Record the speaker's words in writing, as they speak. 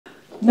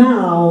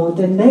Now,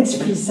 the next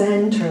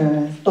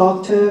presenter,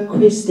 Dr.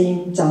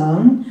 Christine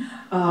Chang.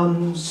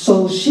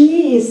 So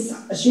she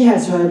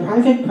has her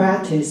private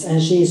practice,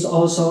 and she is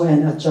also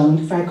an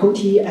adjunct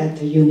faculty at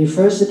the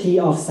University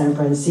of San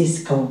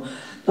Francisco.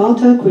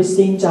 Dr.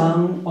 Christine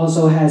Chang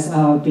also has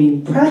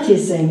been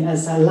practicing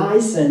as a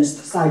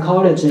licensed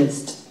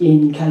psychologist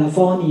in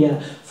California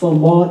for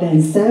more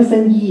than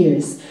 7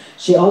 years.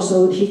 She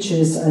also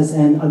teaches as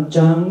an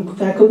adjunct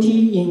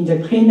faculty in the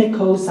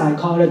clinical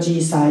psychology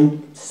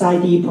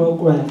PsyD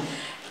program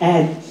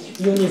at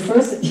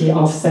University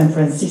of San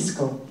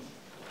Francisco.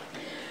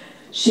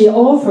 She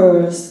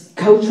offers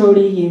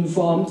culturally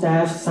informed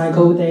depth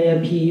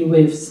psychotherapy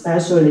with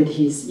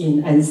specialties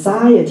in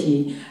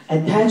anxiety,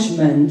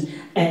 attachment,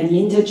 and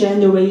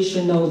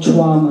intergenerational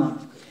trauma,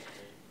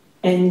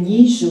 and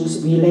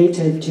issues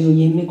related to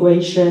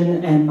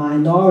immigration and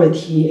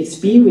minority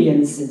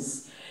experiences.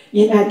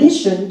 In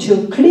addition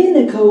to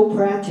clinical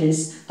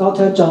practice,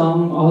 Dr.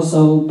 Chang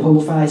also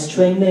provides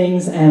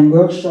trainings and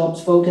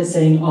workshops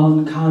focusing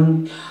on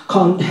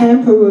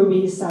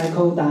contemporary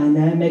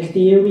psychodynamic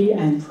theory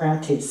and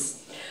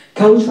practice,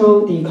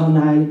 cultural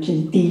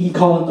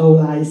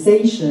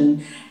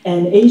decolonization,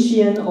 and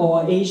Asian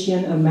or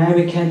Asian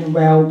American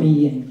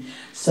well-being.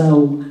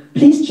 So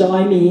please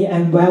join me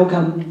and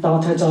welcome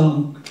Dr.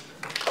 Chang.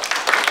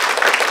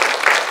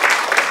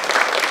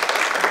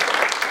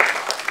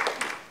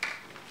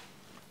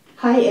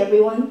 Hi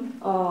everyone.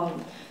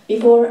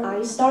 Before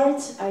I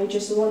start, I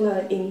just want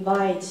to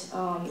invite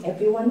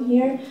everyone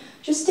here,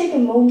 just take a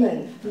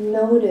moment,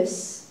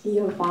 notice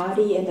your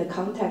body and the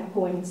contact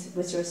points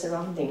with your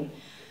surrounding.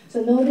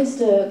 So notice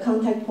the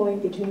contact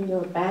point between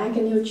your back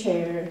and your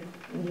chair,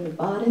 and your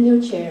butt and your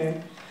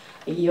chair,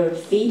 your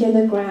feet in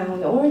the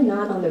ground, or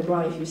not on the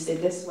ground if you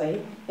sit this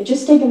way. And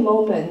just take a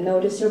moment,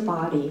 notice your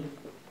body.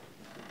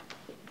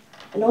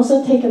 And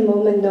also take a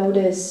moment,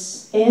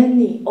 notice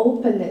any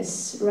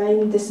openness right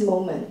in this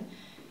moment,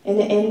 and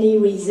any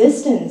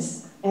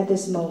resistance at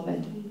this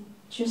moment.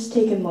 Just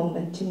take a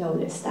moment to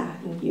notice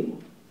that in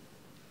you.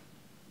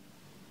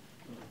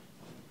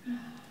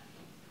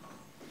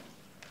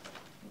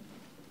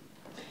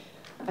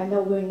 I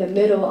know we're in the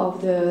middle of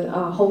the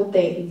whole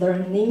day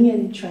learning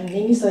and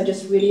training, so I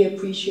just really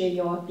appreciate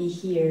you all be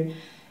here.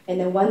 And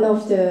then one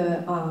of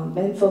the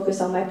main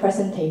focus on my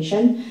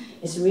presentation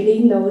is really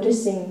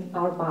noticing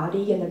our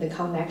body and then the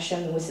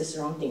connection with the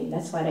surrounding.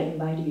 That's why I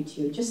invite you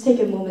to just take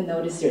a moment,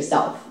 notice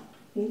yourself.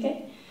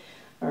 Okay?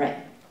 All right.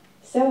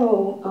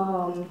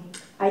 So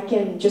I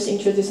can just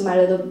introduce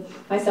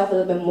myself a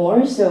little bit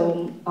more.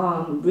 So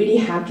really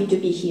happy to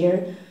be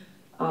here.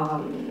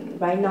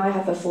 Right now I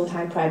have a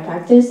full-time private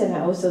practice, and I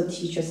also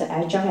teach as an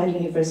adjunct at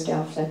University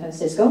of San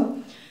Francisco.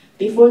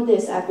 Before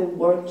this, I've been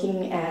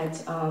working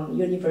at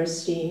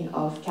University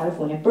of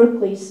California,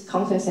 Berkeley's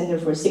Conference Center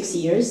for 6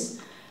 years.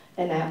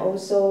 And I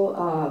also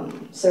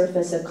served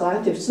as a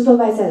collective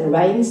supervisor at the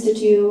Wright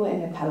Institute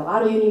and at Palo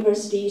Alto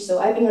University. So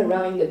I've been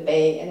around in the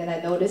Bay, and then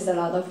I noticed a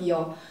lot of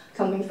y'all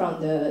coming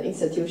from the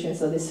institution,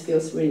 so this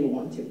feels really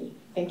warm to me.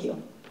 Thank you.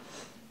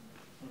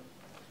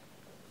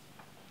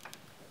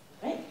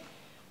 Right.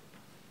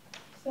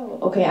 So,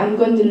 okay, I'm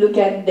going to look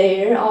at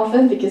there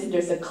often because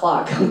there's a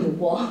clock on the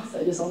wall, so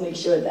I just want to make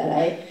sure that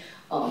I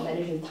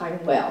manage the time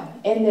well.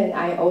 And then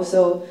I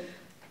also,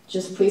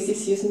 just please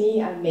excuse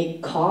me, I may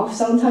cough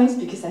sometimes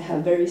because I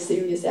have very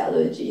serious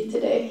allergy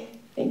today.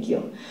 Thank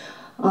you.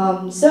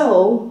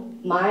 So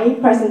my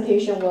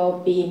presentation will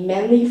be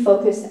mainly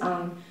focused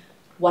on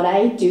what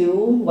I do,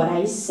 what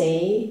I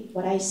say,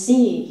 what I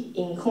see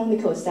in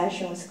clinical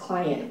session with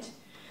client.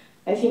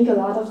 I think a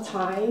lot of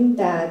time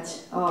that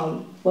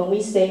when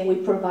we say we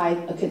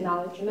provide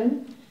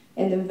acknowledgement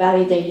and then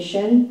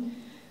validation,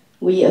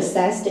 we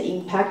assess the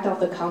impact of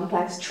the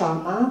complex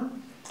trauma,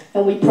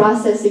 and we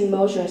process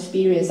emotional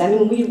experience. I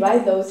mean, we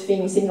write those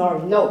things in our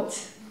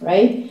notes,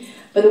 right?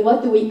 But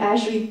what do we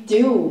actually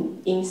do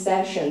in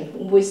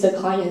session with the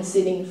client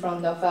sitting in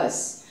front of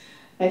us?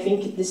 I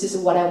think this is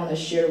what I want to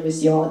share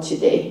with you all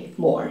today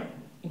more,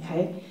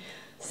 okay?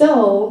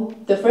 So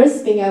the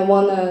first thing I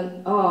want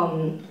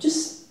to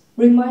just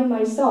remind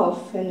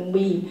myself, and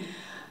we,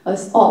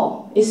 us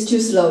all, is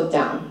to slow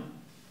down.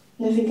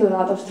 And I think a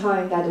lot of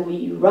time that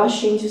we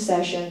rush into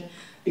session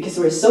because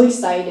we're so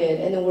excited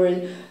and we're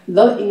in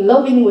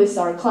loving with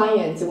our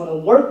clients, we want to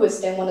work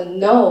with them, want to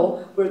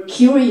know, we're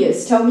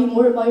curious, tell me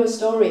more about your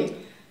story.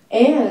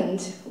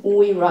 And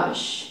we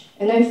rush.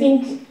 And I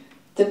think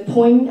the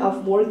point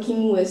of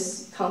working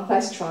with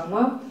complex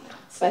trauma,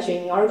 especially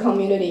in our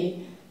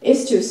community,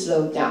 is to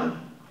slow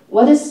down.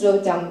 What does slow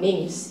down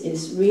means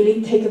is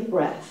really take a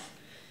breath.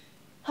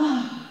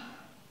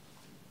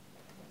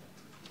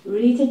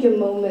 Really take a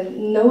moment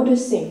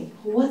noticing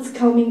what's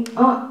coming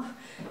up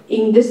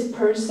in this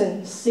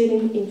person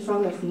sitting in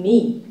front of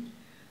me.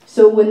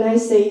 So when I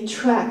say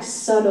track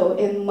subtle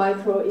and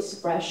micro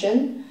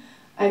expression,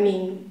 I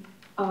mean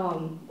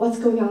what's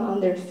going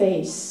on their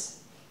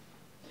face.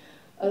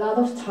 A lot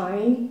of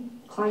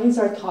time, clients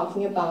are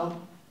talking about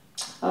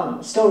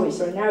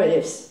stories or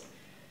narratives,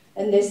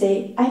 and they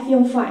say, I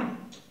feel fine.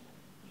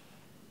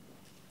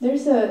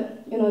 there's a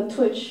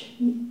twitch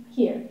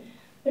here.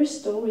 There's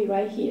story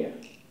right here.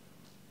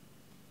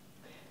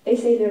 They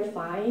say they're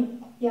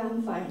fine. Yeah,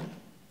 I'm fine.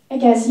 I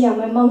guess, yeah,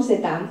 my mom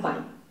said that I'm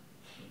fine.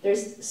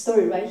 There's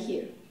story right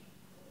here.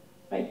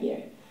 Right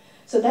here.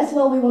 So that's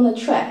what we want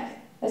to track.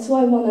 That's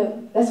what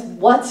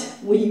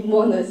we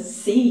want to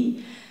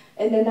see.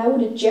 And then I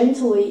would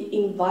gently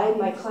invite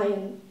my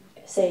client,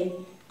 say,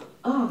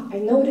 I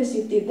noticed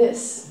you did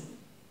this.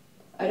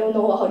 I don't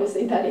know how to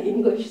say that in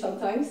English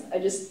sometimes. I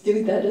just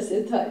do that at the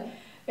same time.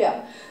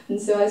 Yeah.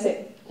 And so I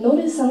say,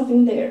 notice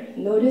something there.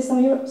 Notice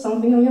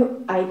something on your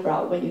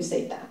eyebrow when you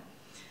say that.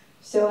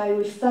 So I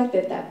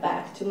reflected that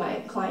back to my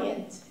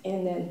client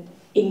and then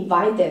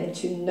invite them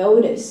to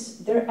notice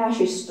there are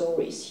actually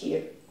stories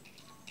here.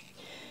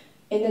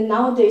 And then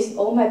nowadays,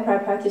 all my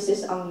practice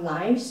is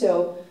online,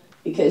 so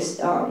because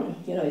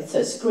it's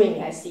a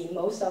screen, I see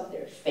most of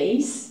their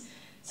face.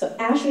 So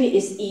actually,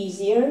 it's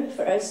easier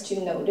for us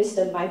to notice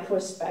the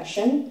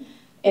microexpression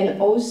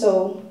and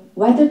also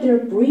whether they're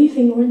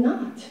breathing or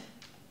not.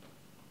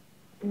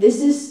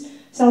 This is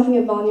something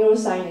about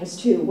neuroscience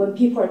too. When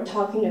people are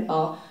talking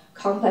about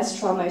complex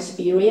trauma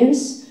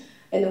experience,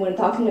 and when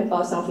talking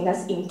about something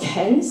that's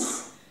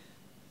intense,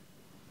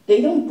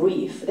 they don't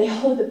breathe. They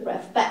hold the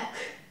breath back.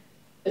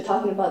 They're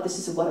talking about this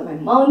is what my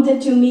mom did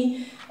to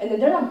me, and then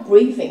they're not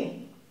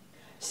breathing.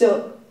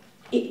 So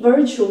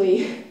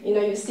virtually,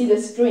 you see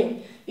the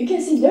screen, you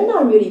can see they're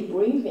not really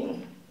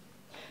breathing.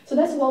 So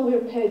that's what we're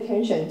paying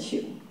attention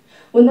to.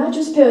 We'll not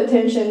just pay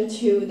attention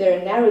to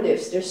their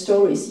narratives, their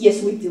stories.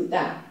 Yes, we do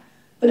that.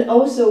 But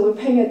also we're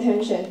paying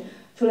attention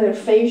to their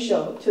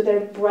facial, to their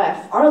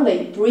breath. Are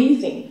they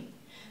breathing?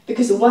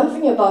 Because one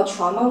thing about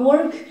trauma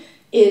work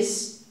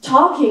is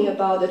talking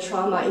about the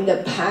trauma in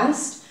the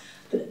past,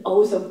 but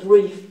also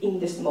breathe in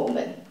this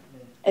moment.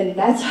 And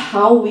that's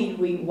how we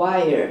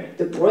rewire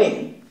the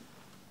brain.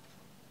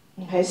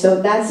 Okay, so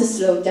that's a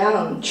slow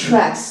down,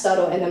 track,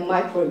 subtle, and a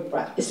micro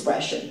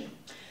expression.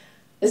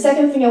 The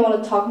second thing I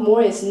want to talk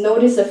more is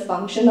notice the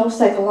function of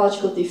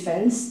psychological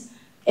defense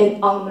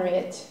and honor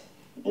it.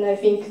 And I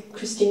think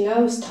Christina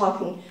was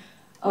talking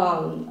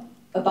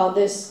about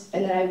this,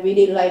 and I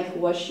really like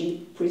what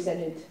she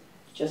presented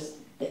just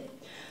then.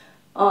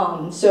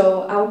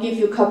 So I'll give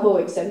you a couple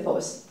of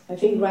examples. I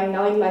think right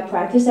now in my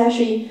practice,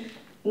 actually,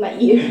 my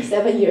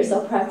 7 years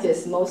of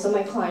practice, most of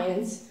my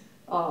clients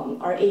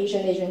are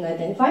Asian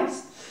identified.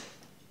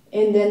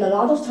 And then a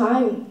lot of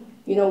time,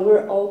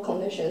 we're all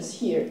clinicians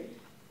here.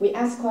 We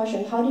ask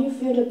questions, how do you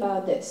feel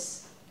about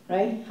this,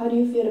 right? How do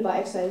you feel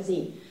about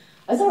XYZ?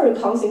 That's our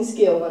counseling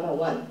skill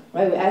 101,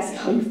 right? We ask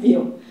how you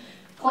feel.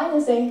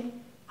 Clients say,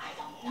 I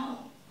don't know.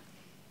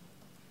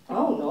 I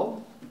don't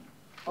know.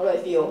 How do I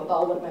feel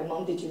about what my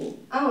mom did to me?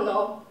 I don't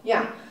know,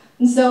 yeah.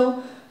 And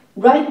so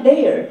right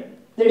there,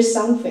 there's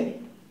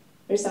something.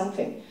 There's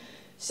something.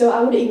 So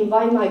I would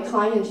invite my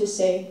client to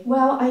say,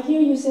 well, I hear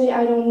you say,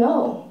 I don't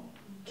know.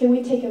 Can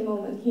we take a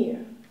moment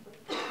here?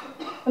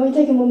 Can we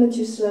take a moment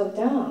to slow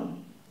down?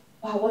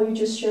 Wow, what you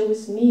just shared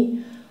with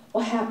me,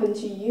 what happened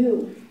to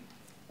you?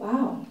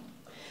 Wow.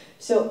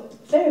 So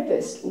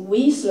therapists,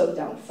 we slow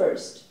down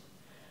first.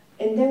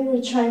 And then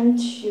we're trying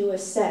to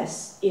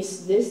assess,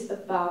 is this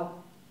about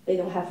they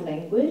don't have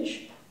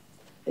language?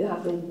 They don't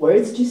have the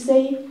words to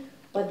say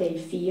what they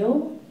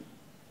feel?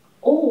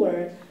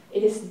 Or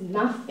it is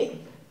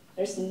nothing.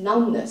 There's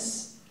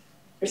numbness.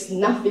 There's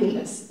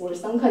nothingness or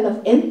some kind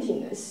of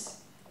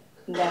emptiness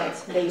that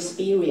they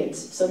experience.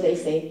 So they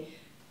say,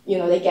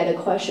 they get a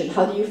question,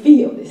 how do you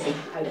feel? They say,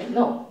 I don't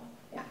know.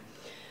 Yeah.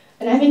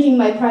 And I think in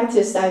my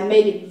practice, I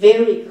made it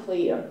very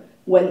clear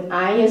when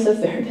I, as a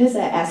therapist,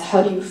 I ask,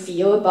 how do you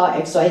feel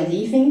about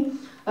XYZ thing?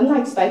 I'm not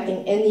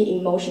expecting any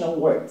emotional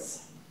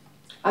words.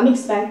 I'm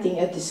expecting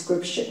a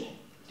description.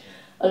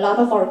 A lot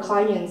of our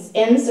clients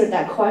answer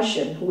that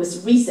question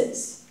with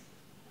reasons.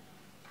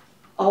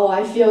 Oh,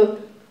 I feel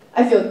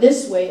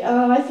this way.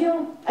 I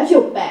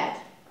feel bad.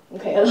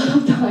 Okay, a lot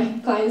of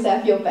time clients say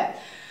I feel bad.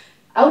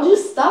 I'll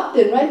just stop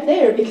them right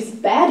there because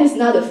bad is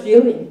not a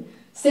feeling.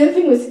 Same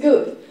thing with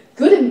good.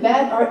 Good and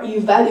bad are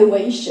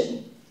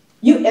evaluation.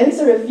 You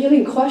answer a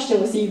feeling question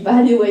with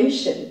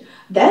evaluation.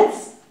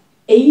 That's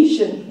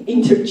Asian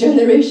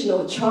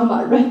intergenerational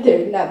trauma right there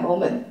in that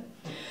moment.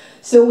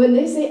 So when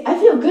they say, I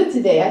feel good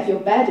today, I feel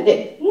bad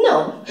today,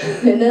 no.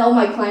 And then all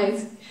my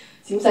clients,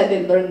 seems like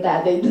they learned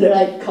that, they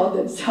like call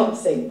themselves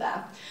saying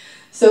that.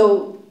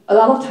 So a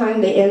lot of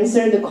time they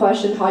answer the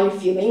question, how are you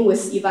feeling,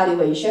 with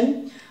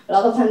evaluation. A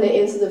lot of time they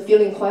answer the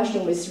feeling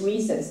question with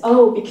reasons.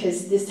 Oh,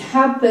 because this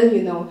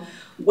happened,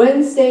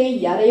 Wednesday,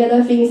 yada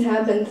yada things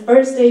happened.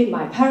 Thursday,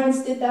 my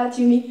parents did that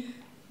to me.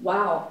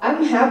 Wow,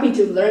 I'm happy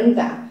to learn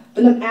that.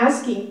 But I'm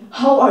asking,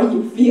 how are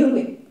you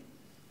feeling?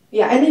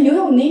 Yeah, and then you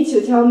don't need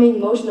to tell me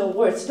emotional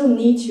words. You don't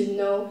need to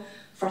know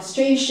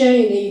frustration,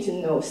 you need to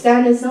know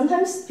sadness.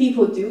 Sometimes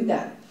people do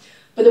that.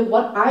 But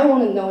what I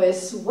want to know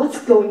is what's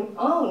going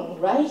on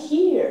right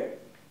here.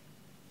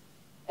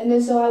 And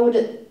then so I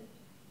would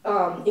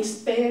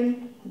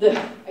expand the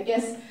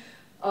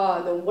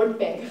word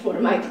bank for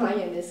my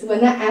client is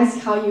when I ask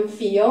how you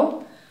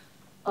feel,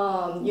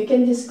 You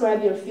can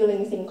describe your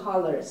feelings in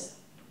colors.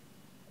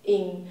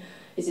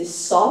 Is it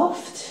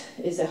soft?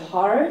 Is it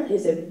hard?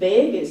 Is it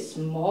big? Is it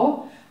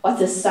small? What's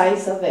the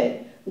size of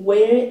it?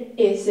 Where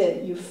is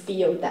it you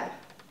feel that?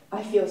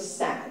 I feel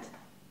sad.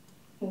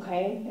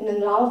 Okay? And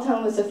then a lot of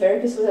times the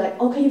therapist was like,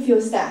 okay, you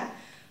feel sad.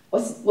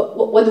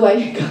 What do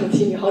I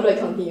continue? How do I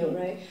continue,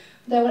 right?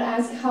 But I would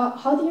ask,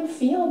 how do you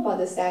feel about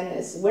the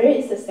sadness? Where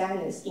is the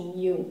sadness in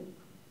you?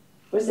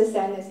 Where's the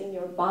sadness in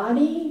your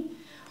body?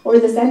 Or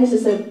the sadness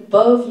is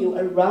above you,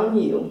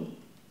 around you?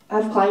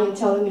 I have clients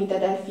telling me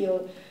that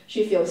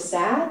she feels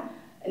sad,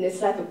 and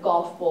it's like a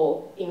golf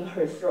ball in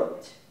her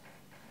throat.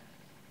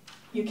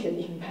 You can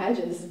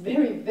imagine, it's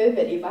very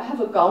vivid. If I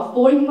have a golf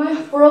ball in my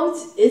throat,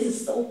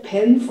 it's so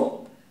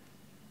painful.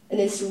 And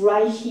it's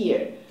right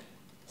here.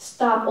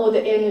 Stop all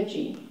the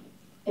energy,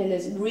 and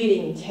it's really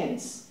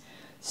intense.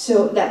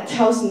 So that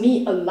tells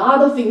me a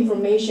lot of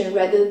information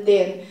rather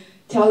than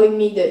telling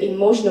me the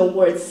emotional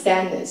word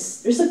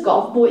sadness. There's a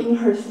golf ball in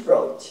her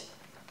throat,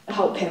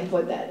 how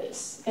painful that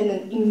is. And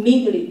then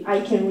immediately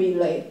I can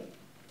relate.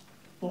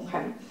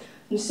 Okay.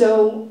 And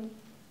so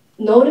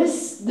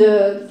notice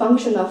the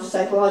function of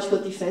psychological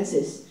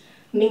defenses,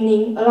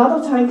 meaning a lot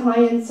of time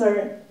clients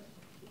are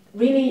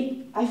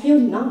really, I feel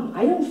numb.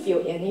 I don't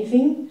feel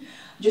anything.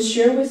 Just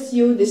share with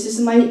you, this is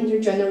my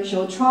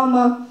intergenerational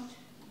trauma.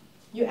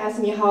 You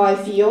ask me how I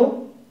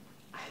feel,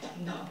 I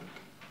don't know.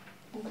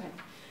 Okay.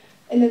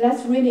 And then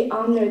let's really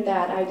honor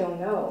that I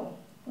don't know.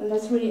 And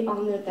let's really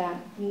honor that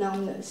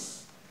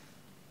numbness.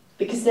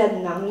 Because that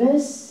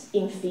numbness,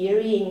 in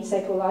theory, in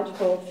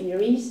psychological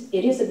theories,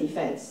 it is a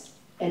defense.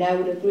 And I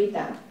would agree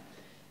that.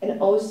 And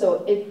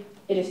also, it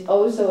is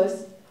also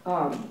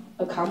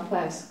a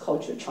complex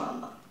cultural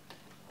trauma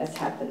that's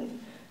happening.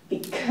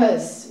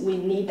 Because we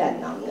need that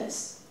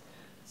numbness.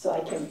 So I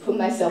can put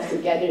myself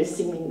together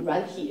sitting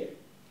right here.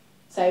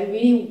 So I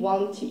really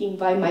want to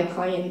invite my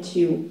client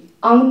to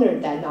honor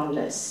that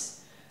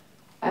numbness.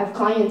 I have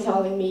clients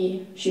telling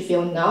me she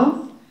feels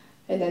numb,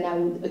 and then I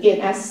would again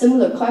ask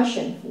similar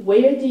question.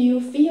 Where do you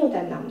feel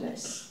that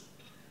numbness?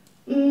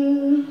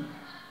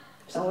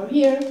 Somewhere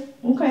here.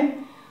 Okay.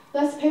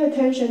 Let's pay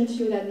attention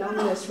to that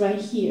numbness right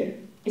here.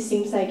 It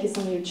seems like it's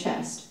on your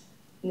chest,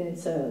 and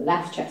it's a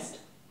left chest.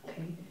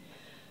 Okay.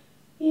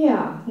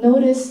 Yeah,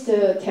 notice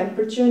the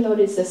temperature,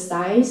 notice the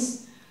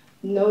size,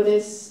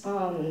 notice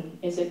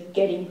is it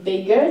getting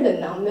bigger, the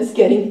numbness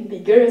getting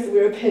bigger as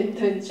we're paying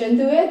attention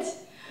to it,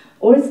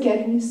 or it's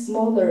getting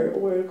smaller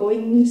or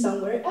going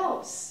somewhere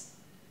else.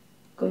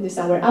 Going to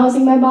somewhere else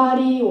in my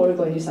body or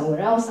going to somewhere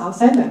else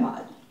outside my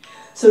body.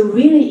 So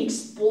really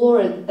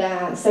explore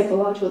that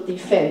psychological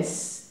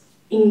defense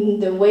in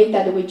the way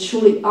that we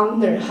truly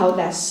honor how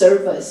that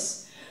serves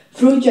us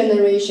through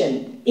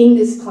generation in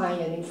this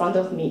client in front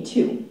of me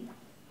too.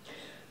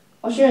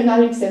 I'll share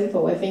another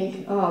example. I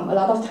think a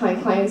lot of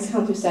time clients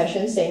come to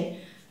sessions saying,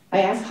 I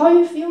ask, how are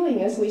you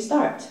feeling as we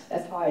start?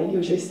 That's how I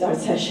usually start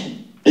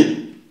session.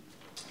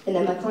 And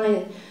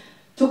then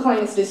two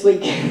clients this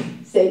week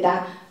say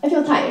that, I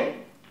feel tired.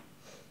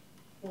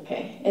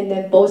 Okay, and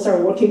then both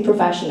are working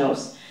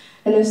professionals.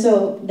 And then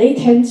so they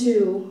tend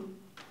to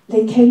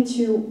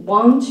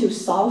want to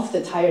solve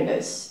the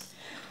tiredness.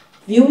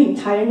 Viewing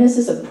tiredness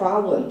as a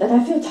problem, that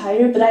I feel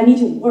tired, but I need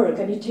to work,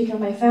 I need to take care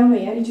of my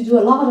family, I need to do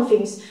a lot of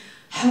things.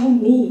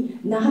 Help me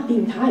not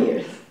being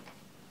tired.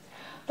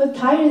 But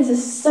tiredness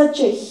is such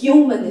a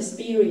human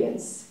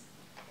experience.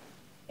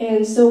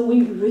 And so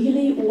we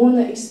really want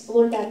to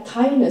explore that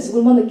tiredness.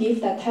 We want to give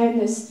that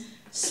tiredness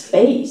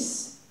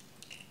space.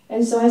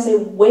 And so I say,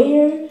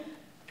 where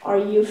are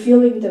you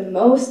feeling the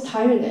most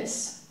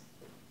tiredness?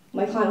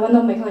 One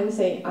of my clients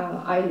say,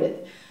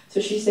 eyelid. So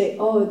she say,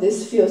 oh,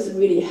 this feels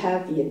really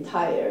heavy and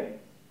tired.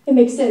 It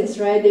makes sense,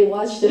 right?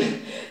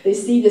 They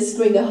see the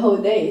screen the whole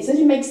day. So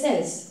it makes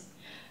sense.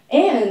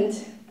 And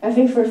I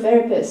think for a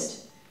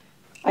therapist,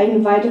 I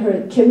invited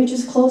her, can we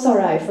just close our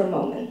eye for a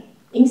moment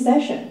in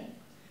session?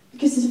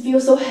 Because it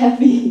feels so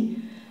heavy.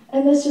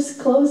 And let's just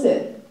close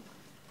it.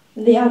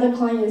 And the other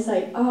client is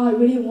like, oh, I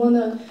really want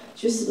to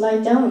just lie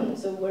down.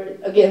 So we're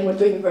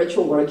doing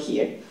virtual work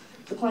here.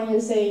 The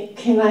client say,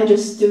 can I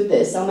just do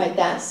this on my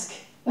desk?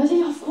 And I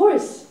say, of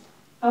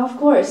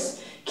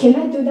course. Can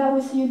I do that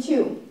with you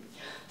too?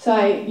 So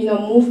I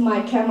move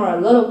my camera a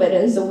little bit,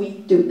 and so we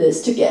do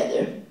this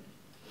together.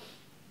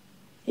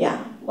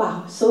 Yeah,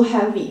 wow, so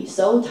heavy,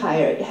 so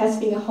tired. It has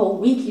been a whole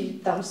week,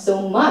 you've done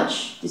so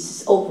much. This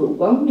is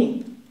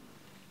overwhelming.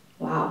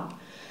 Wow.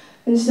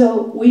 And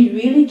so we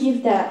really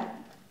give that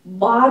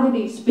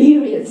bodily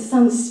experience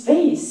some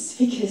space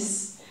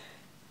because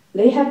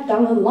they have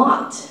done a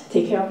lot,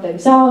 take care of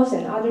themselves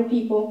and other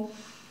people.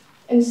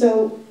 And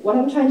so what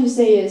I'm trying to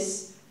say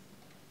is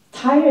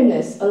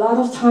tiredness, a lot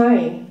of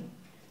time,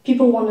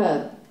 people want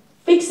to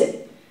fix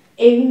it.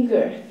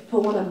 Anger,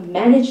 people want to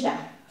manage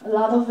that. A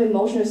lot of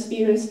emotional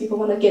experience, people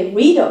want to get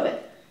rid of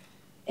it.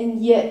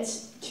 And yet,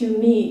 to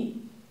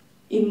me,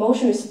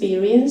 emotional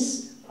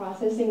experience,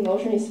 processing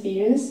emotional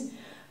experience,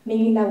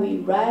 meaning that we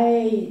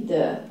write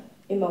the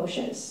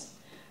emotions.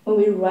 When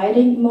we write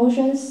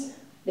emotions,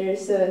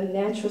 There's a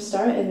natural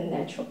start and a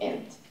natural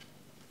end.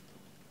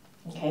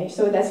 Okay,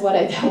 so that's what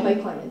I tell my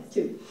clients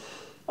too.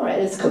 All right,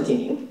 let's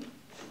continue.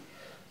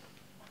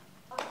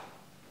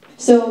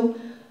 So,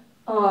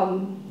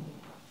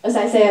 as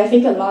I say, I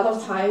think a lot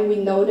of time we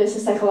notice a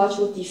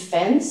psychological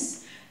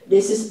defense.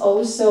 This is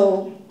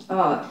also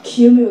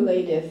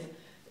cumulative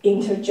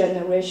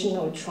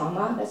intergenerational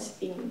trauma that's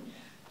being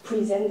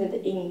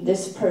presented in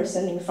this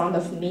person in front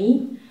of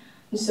me.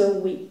 So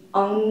we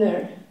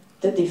honor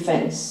the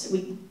defense.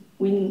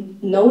 We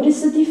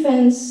notice the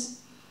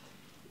defense,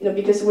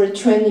 because we're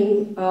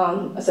training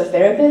as a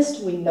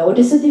therapist, we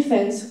notice the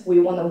defense, we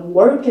want to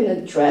work and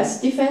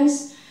address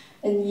defense,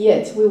 and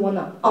yet we want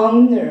to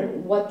honor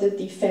what the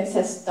defense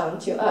has done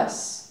to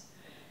us.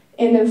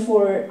 And then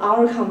for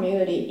our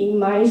community, in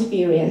my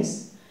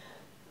experience,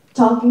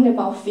 talking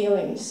about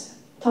feelings,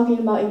 talking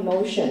about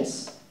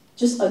emotions,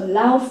 just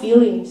allow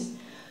feelings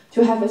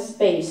to have a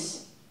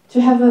space,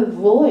 to have a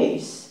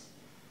voice.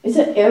 It's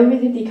an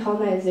everyday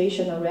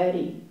decolonization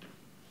already.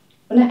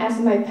 When I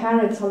ask my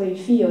parents how they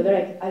feel, they're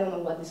like, I don't know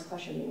what this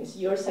question means.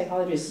 You're a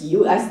psychologist,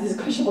 you ask this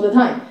question all the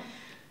time.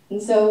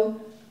 And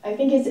so I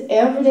think it's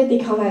everyday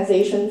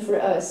decolonization for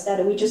us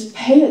that we just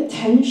pay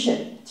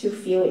attention to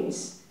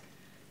feelings.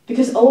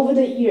 Because over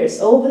the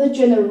years, over the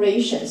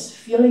generations,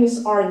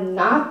 feelings are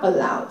not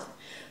allowed.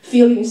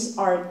 Feelings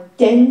are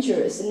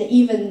dangerous. And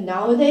even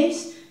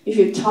nowadays, if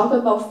you talk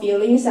about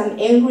feelings, I'm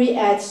angry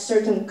at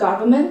certain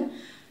government,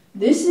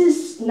 this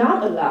is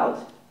not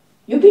allowed.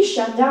 You'll be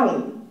shut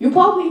down. You'll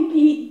probably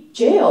be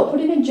put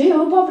in jail,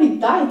 you'll probably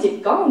die,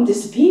 gone,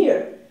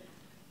 disappear.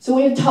 So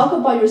when you talk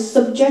about your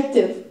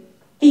subjective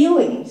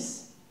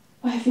feelings,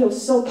 I feel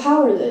so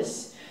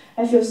powerless,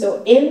 I feel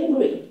so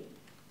angry,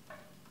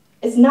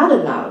 it's not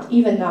allowed,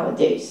 even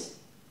nowadays.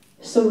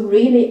 So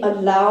really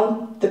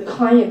allow the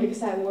client,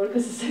 because I work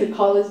as a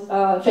psychologist,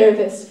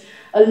 therapist,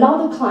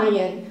 allow the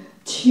client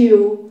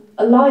to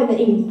allow and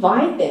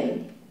invite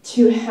them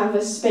to have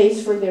a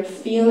space for their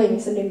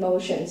feelings and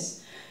emotions.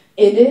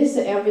 It is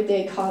an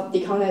everyday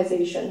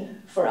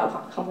decolonization for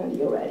our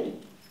community already.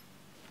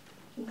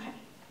 Okay.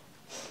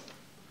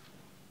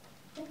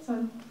 Next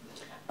one.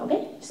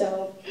 Okay,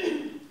 so,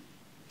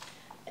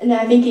 and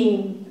I think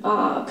in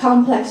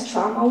complex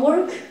trauma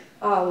work,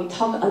 we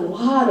talk a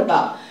lot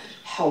about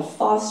how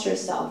foster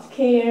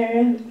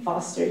self-care,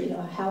 foster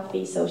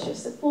healthy social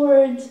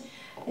support,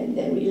 and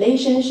then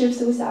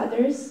relationships with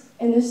others.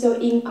 And so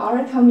in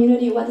our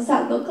community, what does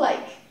that look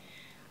like?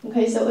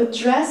 Okay, so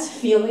address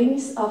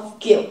feelings of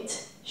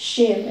guilt,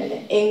 shame,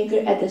 and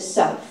anger at the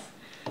self.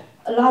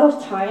 A lot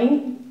of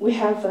time, we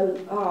have a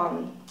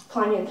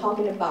client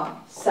talking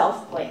about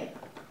self-blame,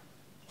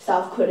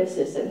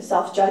 self-criticism,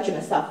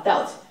 self-judgment,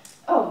 self-doubt.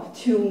 Oh,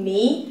 to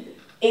me,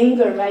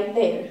 anger right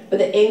there, but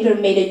the anger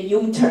made a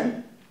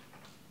U-turn.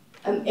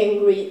 I'm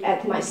angry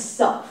at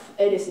myself.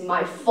 It is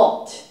my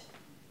fault.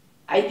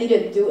 I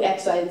didn't do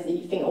X, Y,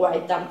 Z thing, or I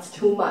dumped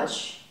too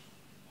much.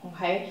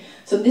 Okay,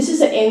 so this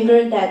is an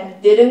anger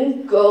that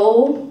didn't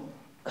go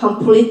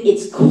complete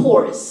its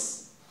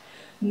course,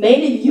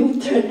 made a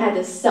U-turn at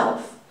the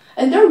self.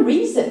 And there are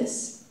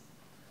reasons,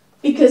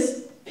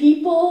 because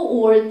people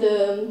or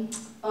the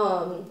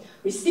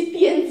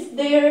recipients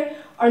there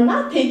are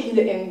not taking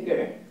the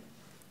anger,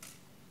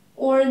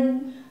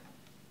 or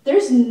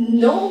there's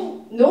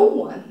no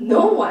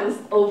one's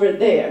over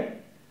there.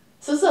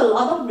 So there's a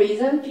lot of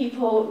reason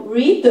people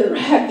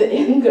redirect the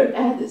anger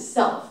at the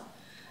self.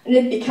 And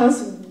it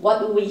becomes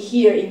what we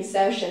hear in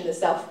session, the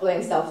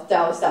self-blame,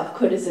 self-doubt,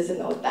 self-criticism,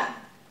 and all that.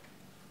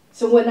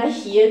 So when I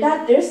hear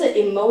that, there's an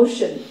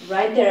emotion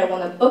right there I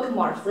want to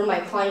bookmark for my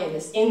client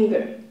is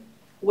anger.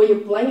 When you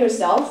blame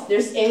yourself,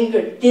 there's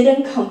anger,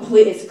 didn't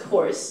complete its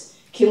course.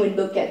 Can we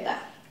look at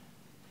that?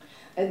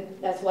 And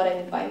that's what I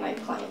invite my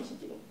client to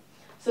do.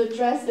 So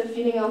address the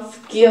feeling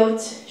of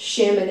guilt,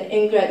 shame, and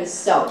anger at the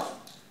self.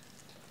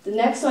 The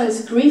next one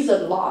is grief the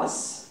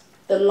loss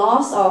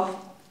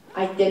of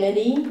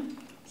identity,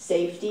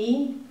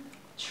 safety,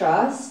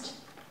 trust,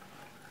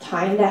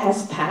 time that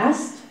has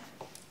passed,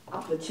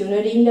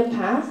 opportunity in the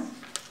past,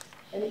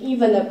 and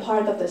even a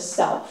part of the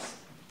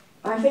self.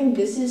 I think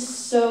this is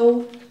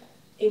so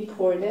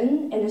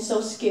important and it's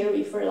so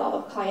scary for a lot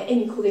of clients,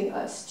 including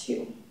us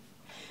too.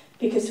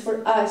 Because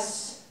for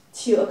us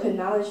to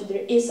acknowledge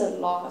there is a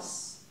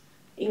loss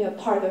in a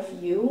part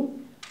of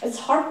you, it's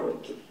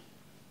heartbreaking.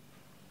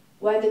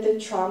 Whether the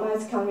trauma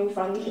is coming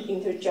from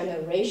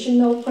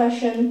intergenerational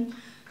oppression,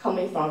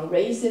 coming from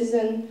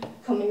racism,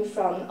 coming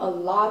from a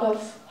lot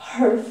of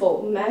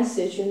hurtful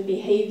messages and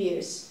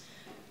behaviors,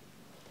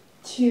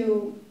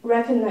 to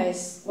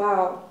recognize,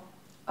 wow,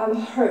 I'm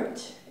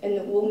hurt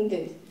and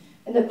wounded,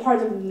 and the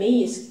part of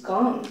me is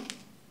gone,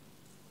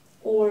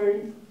 or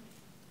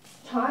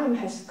time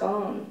has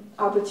gone,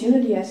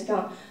 opportunity has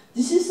gone.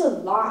 This is a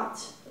lot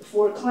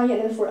for a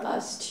client and for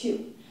us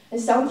too.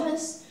 And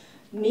sometimes,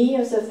 me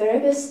as a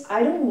therapist,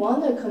 I don't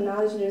want to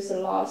acknowledge there's a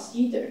loss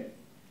either.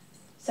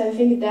 So I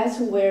think that's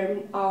where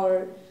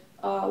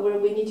where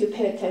we need to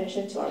pay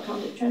attention to our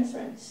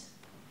countertransference.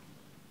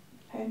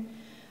 Okay,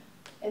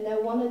 and I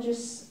want to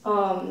just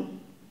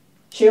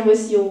share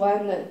with you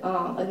one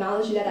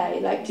analogy that I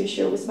like to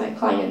share with my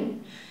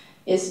client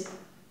is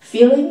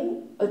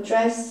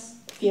address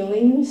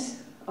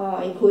feelings,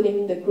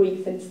 including the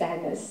grief and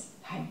sadness.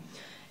 Okay?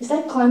 It's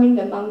like climbing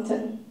the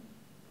mountain.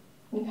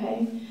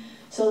 Okay?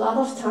 So a lot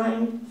of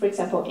time, for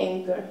example,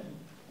 anger.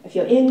 I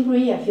feel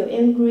angry, I feel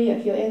angry, I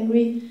feel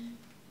angry.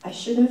 I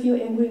shouldn't feel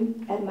angry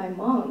at my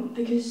mom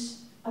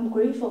because I'm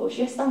grateful.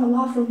 She has done a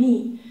lot for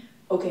me.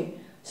 Okay,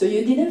 so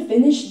you didn't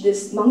finish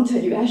this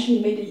mountain, you actually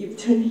made a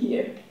U-turn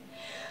here.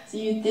 So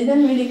you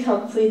didn't really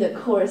complete the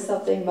course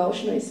of the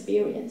emotional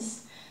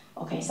experience.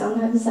 Okay,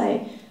 sometimes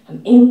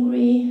I'm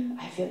angry,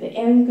 I feel the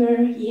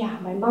anger. Yeah,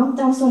 my mom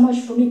done so much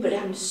for me, but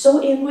I'm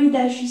so angry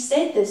that she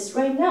said this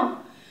right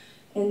now.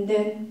 And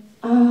then,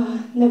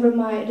 never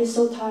mind, it's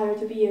so tired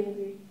to be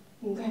angry.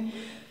 Okay,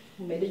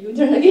 made a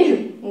U-turn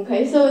again.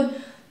 Okay, so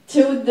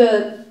to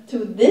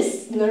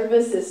this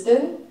nervous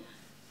system,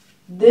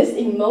 this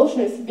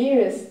emotional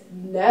experience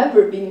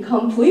never been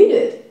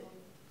completed.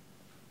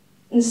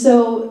 And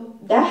so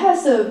that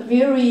has a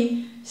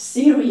very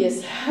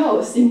serious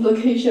health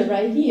implication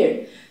right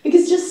here.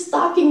 Because just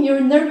stuck in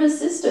your nervous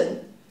system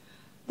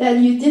that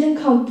you didn't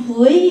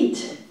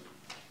complete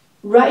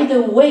ride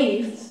the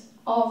waves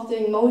of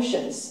the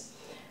emotions.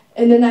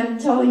 And then I'm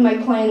telling my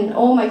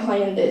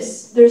client,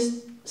 this,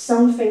 there's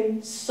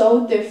something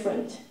so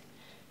different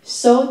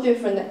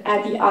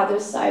at the other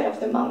side of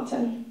the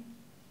mountain.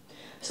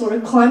 So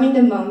we're climbing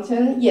the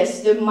mountain.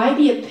 Yes, there might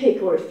be a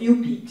peak or a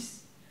few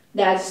peaks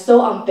that's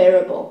so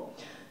unbearable.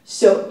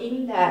 So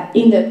in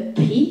the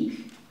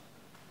peak,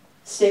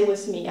 stay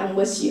with me, I'm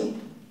with you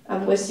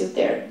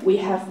there. We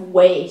have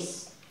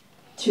ways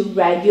to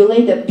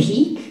regulate the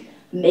peak,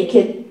 make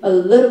it a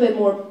little bit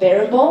more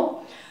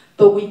bearable,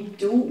 but we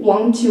do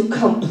want to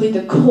complete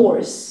the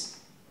course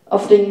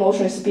of the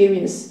emotional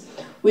experience,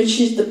 which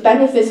is the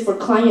benefits for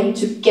client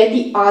to get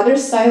the other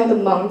side of the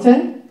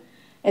mountain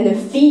and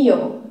then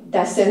feel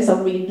that sense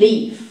of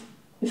relief,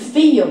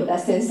 feel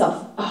that sense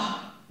of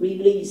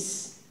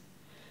release.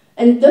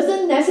 And it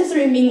doesn't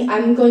necessarily mean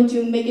I'm going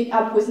to make it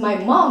up with my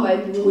mom,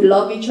 we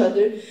love each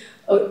other,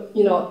 or,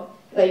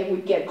 like we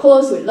get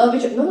close, we love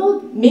each other. No,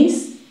 it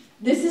means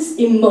this is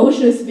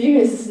emotional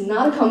experience, it's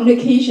not a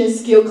communication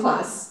skill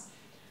class.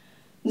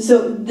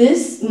 So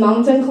this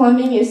mountain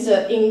climbing is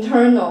an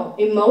internal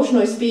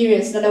emotional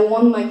experience that I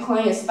want my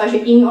clients,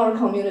 especially in our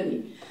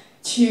community,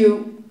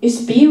 to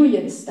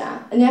experience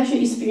that and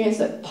actually experience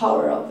the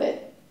power of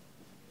it.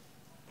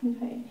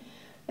 Okay.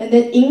 And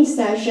then in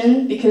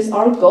session, because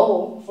our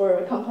goal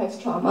for complex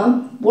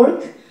trauma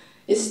work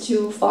is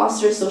to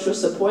foster social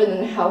support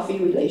and healthy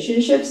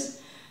relationships,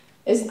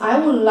 is I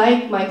would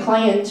like my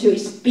client to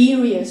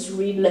experience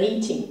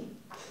relating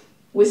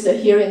with the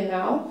here and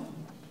now,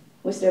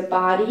 with their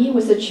body,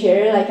 with the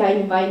chair, like I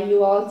invite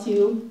you all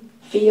to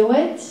feel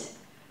it,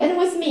 and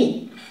with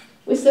me,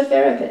 with the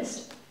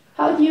therapist.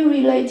 How do you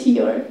relate to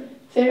your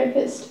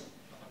therapist?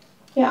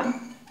 Yeah,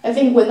 I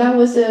think when I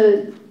was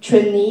a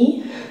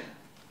trainee,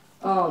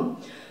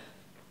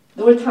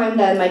 there were times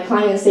that my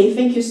clients say,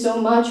 "Thank you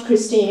so much,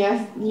 Christine.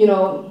 I,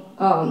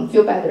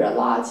 feel better a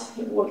lot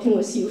working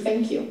with you.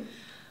 Thank you."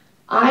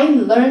 I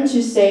learned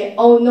to say,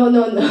 "Oh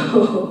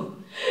no,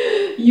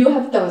 you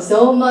have done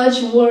so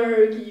much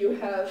work. You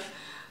have,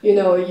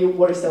 you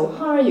work so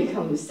hard. You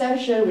come to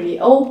session really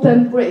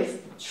open,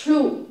 brave.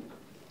 True.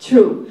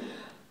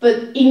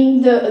 But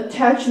in the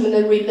attachment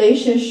and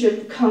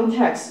relationship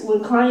context,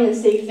 when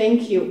clients say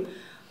thank you,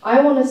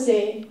 I want to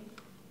say,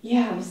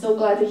 yeah, I'm so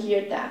glad to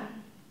hear that.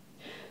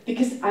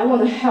 Because I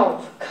want to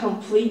help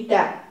complete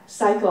that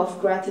cycle of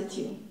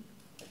gratitude.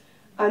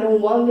 I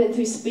don't want them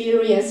to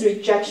experience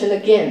rejection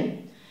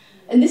again.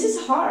 And this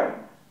is hard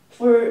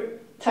for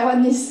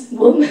Taiwanese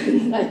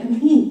women like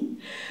me.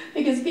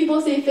 Because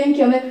people say thank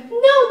you, I'm like,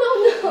 no,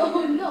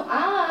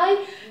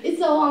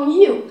 it's all on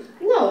you.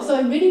 No, so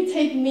it really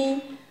takes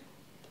me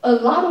a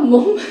lot of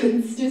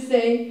moments to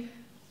say,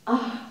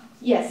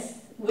 yes,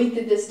 we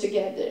did this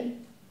together.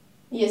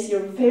 Yes,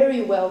 you're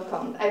very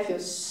welcome. I feel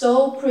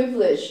so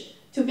privileged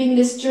to be in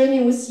this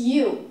journey with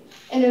you.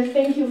 And then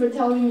thank you for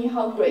telling me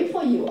how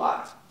grateful you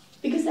are.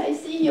 Because I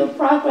see your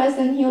progress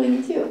and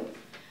healing too.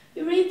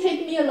 It really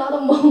takes me a lot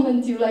of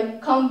moments to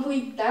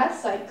complete that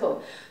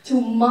cycle, to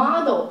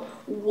model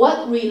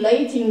what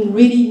relating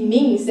really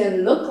means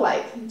and look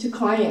like to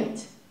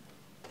client.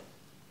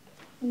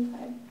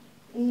 Okay.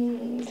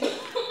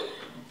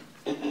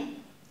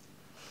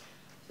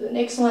 So the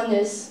next one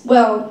is,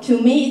 well,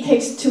 to me it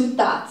takes 2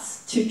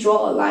 dots to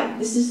draw a line.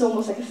 This is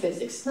almost like a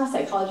physics, not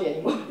psychology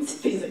anymore, it's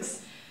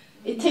physics.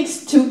 It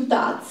takes 2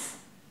 dots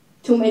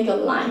to make a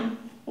line,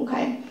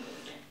 okay?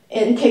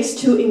 And it takes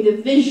 2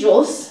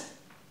 individuals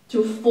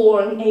to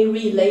form a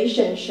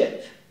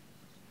relationship.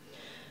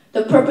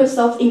 The purpose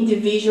of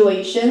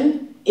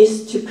individuation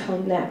is to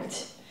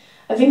connect.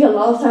 I think a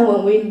lot of time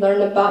when we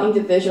learn about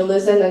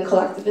individualism and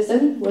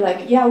collectivism, we're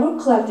like, yeah, we're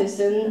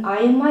collectivism, I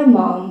am my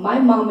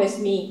mom is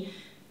me.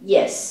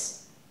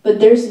 Yes, but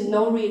there's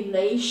no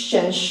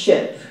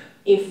relationship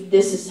if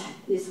this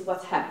is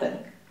what's happened.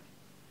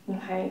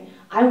 Okay?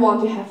 I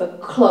want to have a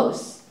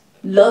close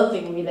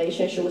loving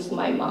relationship with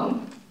my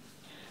mom.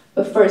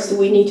 But first,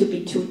 we need to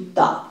be two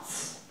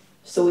dots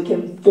so we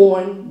can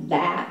form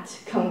that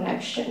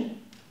connection.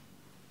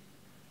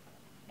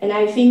 And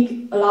I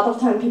think a lot of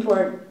time people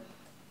are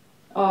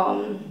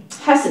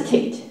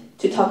hesitate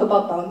to talk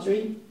about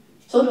boundary.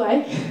 So do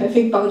I. I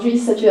think boundary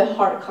is such a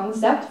hard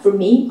concept for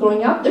me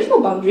growing up. There's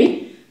no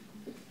boundary.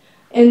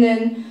 And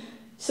then,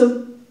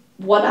 so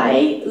what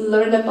I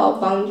learned about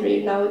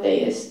boundary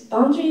nowadays is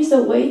boundary is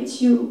a way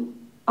to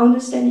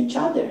understand each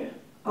other,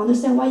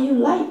 understand what you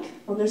like,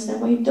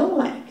 understand what you don't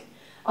like,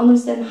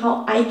 understand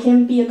how I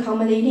can be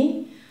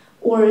accommodating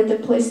or the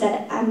place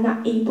that I'm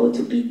not able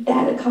to be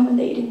that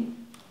accommodating.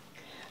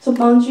 So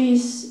boundary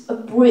is a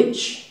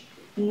bridge,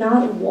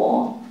 not a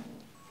wall.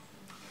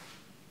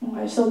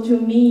 Okay, so to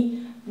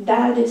me,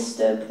 that is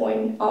the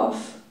point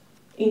of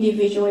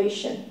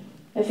individuation.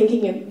 I think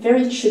in a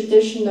very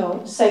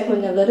traditional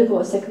psychoanalytical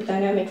or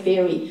psychodynamic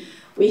theory,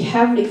 we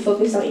heavily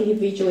focus on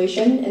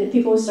individuation, and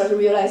people start to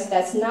realize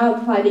that's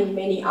not applied in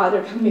many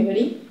other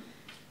communities.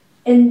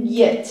 And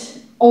yet,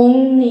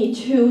 only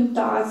two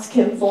dots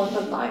can form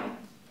a line.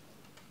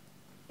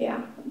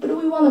 Yeah, but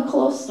we want a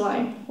close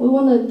line. We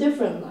want a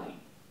different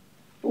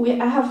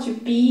line. I have to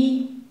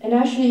be and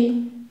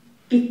actually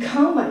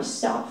become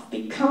myself,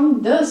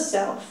 become the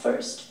self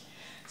first,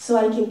 so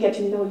I can get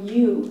to know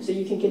you, so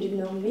you can get to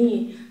know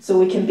me, so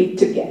we can be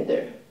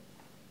together.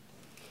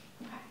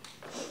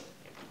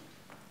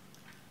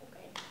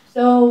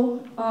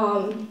 So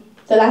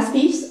the last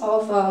piece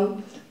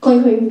of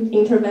clinical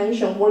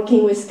intervention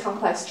working with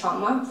complex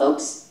trauma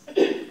folks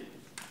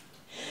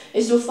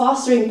is to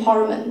foster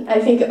empowerment. I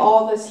think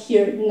all of us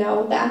here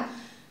know that,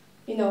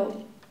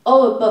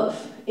 all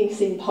above is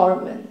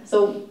empowerment.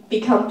 So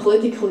become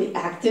politically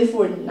active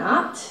or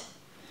not,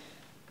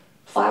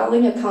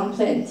 filing a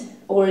complaint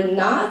or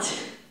not,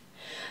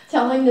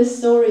 telling the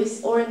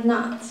stories or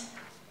not,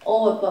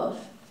 all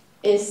above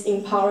is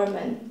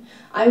empowerment.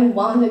 I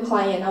want the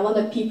client, I want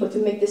the people to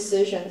make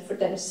decisions for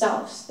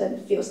themselves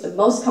that feels the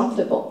most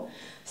comfortable.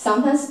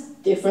 Sometimes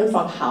different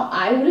from how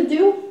I would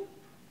do,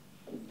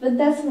 but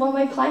that's what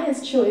my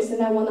client's choice,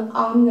 and I want to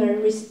honor,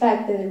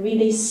 respect, and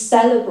really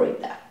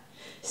celebrate that.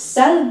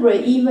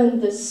 Celebrate even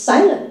the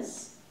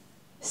silence.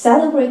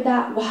 Celebrate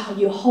that, wow,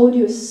 you hold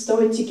your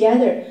story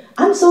together.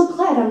 I'm so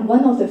glad I'm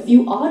one of the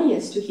few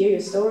audience to hear your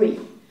story,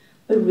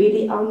 but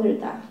really honor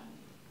that,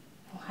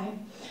 okay?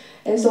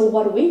 And so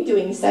what we do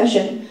in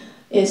session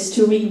is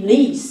to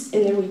release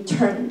and then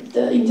return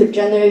the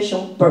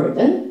intergenerational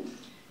burden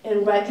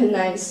and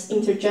recognize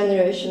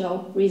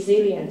intergenerational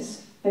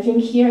resilience. I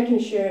think here I can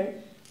share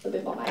a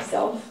bit about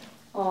myself.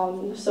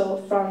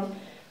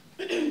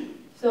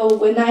 So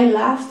when I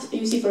left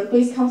UC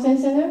Berkeley's counseling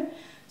center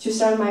to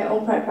start my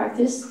own private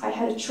practice, I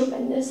had a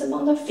tremendous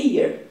amount of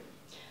fear.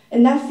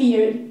 And that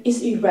fear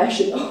is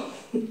irrational.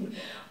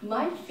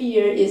 My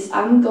fear is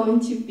I'm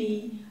going to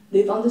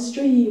live on the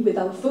street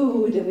without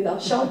food and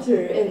without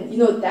shelter, and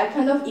that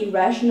kind of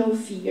irrational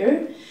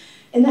fear.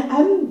 And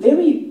I'm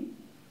very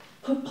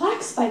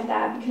perplexed by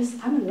that because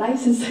I'm a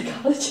licensed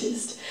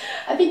psychologist.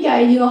 I think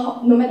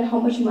no matter how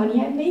much money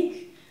I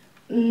make,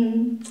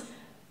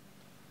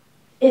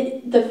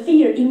 the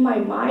fear in my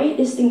mind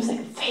is things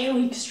like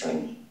very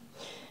extreme.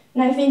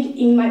 And I think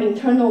in my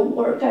internal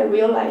work, I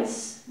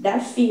realize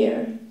that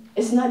fear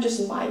is not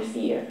just my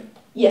fear.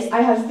 Yes,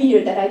 I have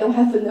fear that I don't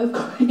have enough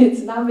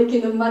clients, not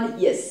making enough money,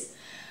 yes.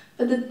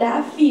 But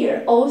that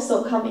fear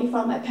also coming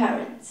from my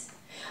parents,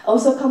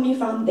 also coming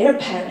from their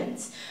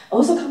parents,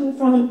 also coming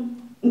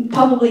from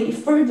probably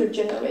further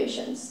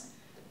generations.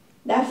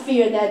 That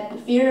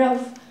fear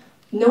of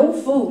no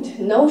food,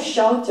 no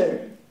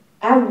shelter,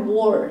 at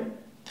war,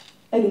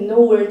 like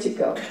nowhere to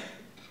go.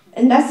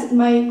 And that's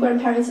my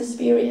grandparents'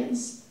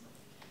 experience.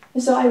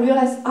 And so I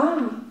realized,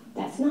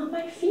 that's not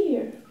my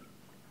fear.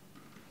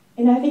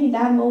 And I think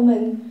that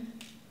moment,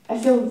 I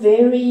feel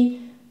very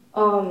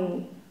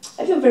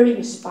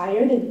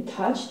inspired and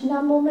touched in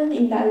that moment,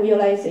 in that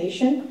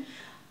realization.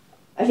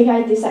 I think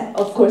I decided,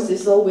 of course,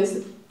 it's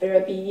always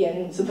therapy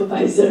and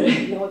supervisor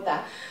and all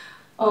that.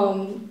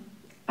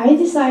 I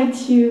decided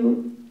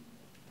to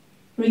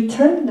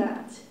return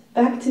that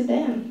back to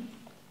them,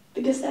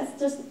 because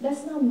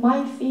that's not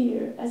my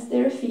fear, that's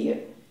their fear,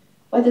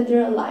 whether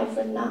they're alive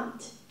or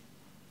not.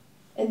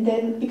 And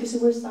then because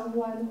we're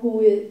someone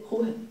who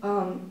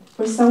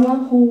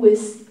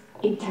is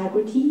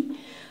integrity,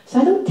 so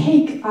I don't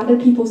take other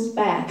people's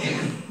bag,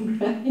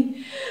 right?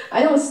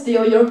 I don't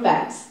steal your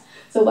bags.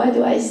 So why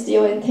do I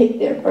steal and take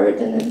their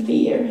burden and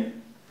fear?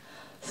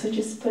 So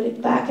just put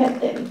it back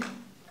at them.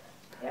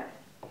 Yeah.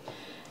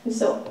 And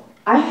so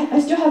I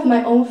still have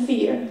my own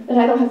fear that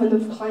I don't have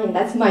enough clients.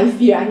 That's my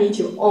fear I need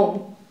to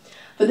own.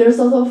 But there's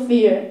also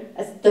fear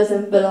that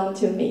doesn't belong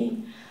to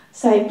me.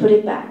 So I put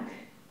it back.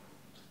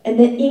 And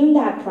then in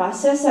that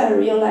process, I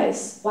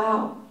realized,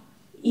 wow,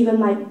 even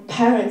my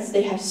parents,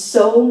 they have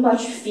so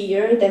much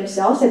fear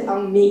themselves and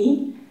on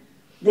me.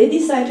 They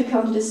decide to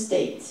come to the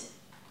States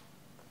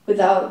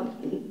without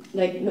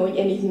knowing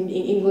anything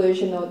in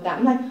English and all that.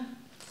 I'm like,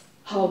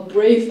 how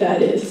brave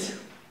that is.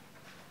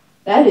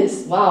 That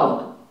is,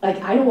 wow,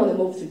 like I don't want to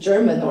move to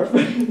German or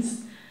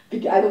France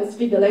because I don't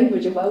speak the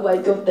language. Why would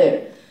I go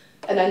there?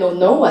 And I know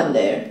no one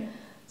there.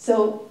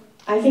 So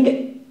I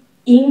think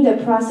in the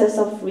process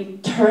of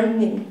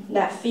returning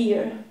that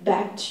fear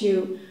back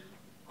to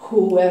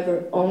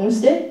whoever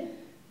owns it,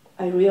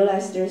 I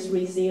realized there's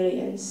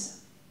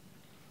resilience.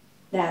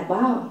 That,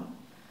 wow,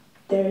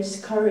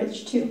 there's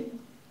courage too.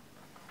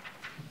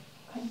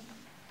 Okay.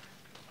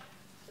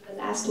 The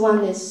last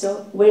one is,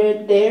 so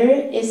where there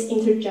is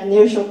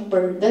intergenerational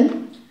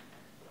burden,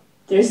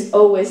 there's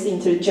always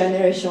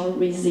intergenerational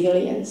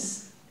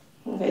resilience.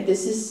 Okay,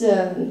 this is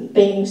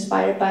being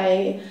inspired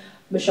by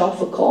Michel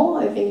Foucault.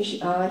 I think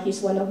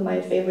he's one of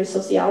my favorite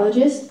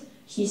sociologists.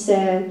 He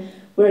said,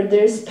 where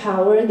there's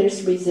power,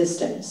 there's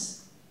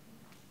resistance.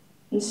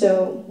 And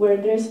so where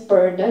there's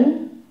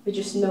burden, we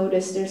just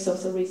notice there's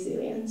also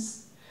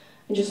resilience.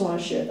 I just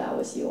want to share that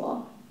with you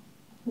all.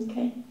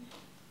 Okay,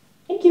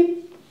 thank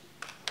you.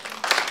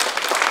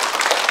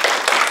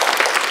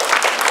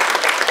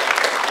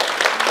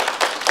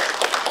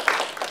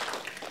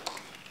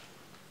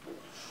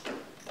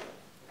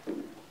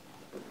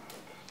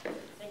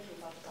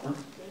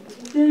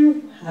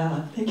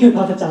 Thank you,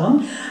 Dr.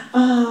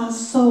 Chang.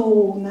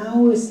 So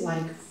now it's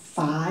like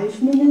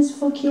 5 minutes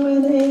for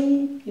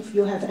Q&A. If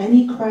you have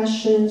any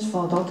questions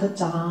for Dr.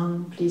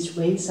 Chang, please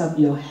raise up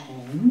your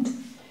hand.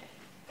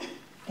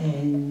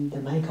 And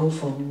the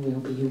microphone will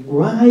be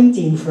right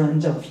in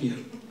front of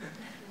you.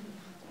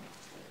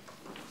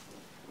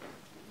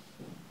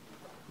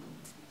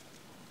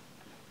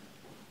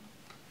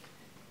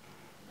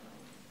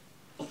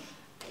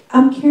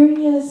 I'm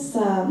curious,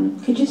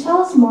 could you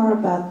tell us more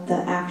about the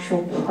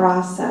actual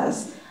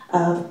process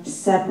of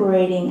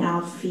separating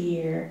out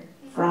fear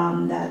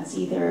from that's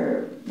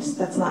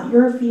not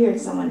your fear,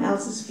 it's someone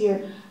else's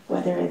fear,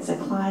 whether it's a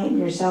client,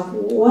 yourself?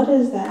 What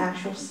does that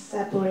actual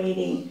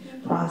separating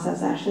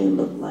process actually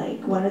look like?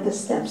 What are the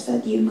steps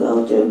that you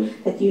go through,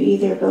 that you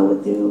either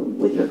go through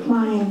with your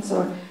clients,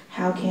 or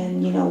how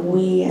can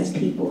we as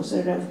people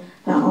sort of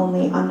not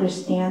only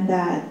understand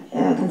that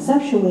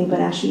conceptually, but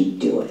actually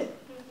do it?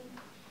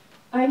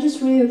 I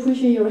just really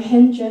appreciate your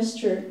hand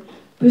gesture,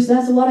 because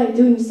that's what I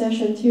do in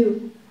session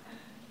too.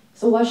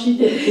 So what she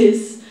did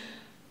is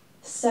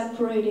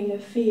separating the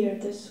fear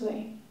this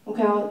way.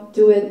 Okay, I'll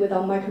do it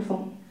without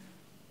microphone.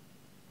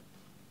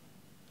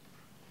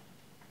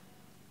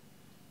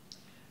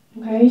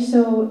 Okay,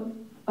 so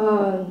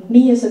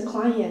me as a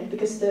client,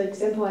 because the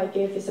example I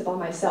gave is about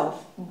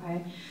myself.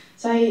 Okay,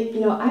 so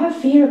I have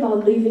fear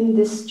about leaving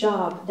this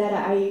job that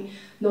I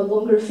no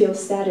longer feel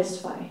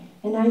satisfied,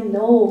 and I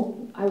know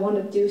I want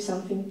to do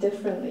something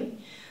differently.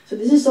 So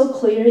this is so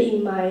clear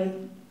in my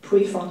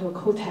prefrontal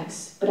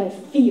cortex, but I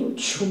feel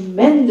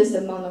tremendous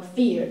amount of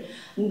fear.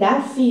 And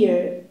that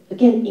fear,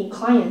 again, in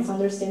clients'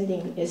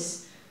 understanding,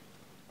 is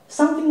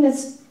something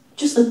that's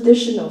just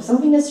additional,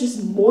 something that's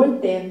just more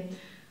than,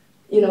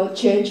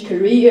 change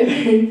career,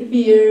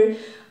 fear,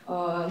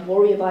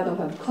 worry about I don't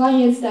have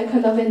clients, that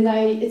kind of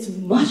anxiety. It's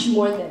much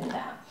more than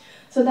that.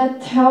 So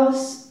that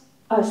tells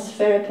us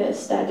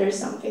therapists that there's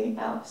something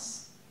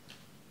else.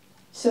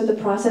 So the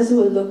process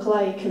will look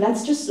like,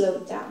 let's just slow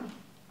it down.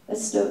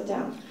 Let's slow it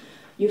down.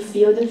 You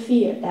feel the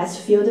fear. Let's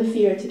feel the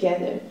fear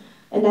together.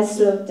 And let's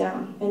slow it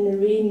down. And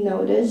really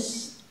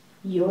notice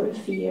your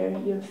fear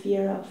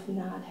of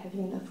not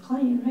having enough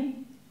client, right?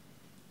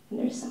 And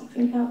there's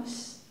something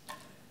else.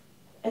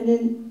 And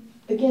then,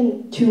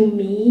 again, to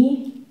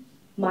me,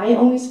 my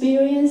own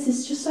experience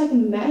is just like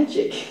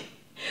magic.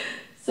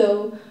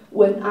 So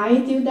when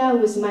I do that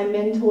with my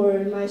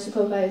mentor, my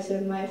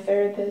supervisor, my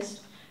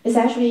therapist, it's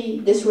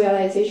actually, this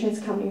realization is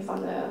coming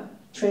from a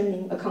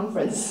training, a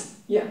conference,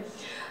 yeah.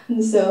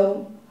 And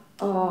so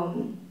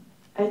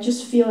I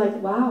just feel like,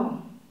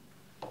 wow,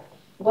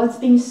 what's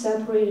being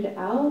separated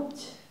out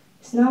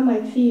is not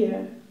my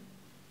fear.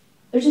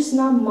 They're just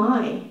not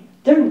mine.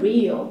 They're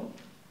real.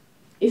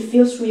 It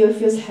feels real, it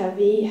feels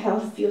heavy,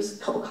 health feels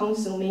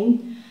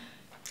consuming.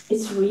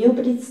 It's real,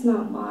 but it's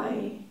not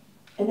mine.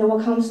 And then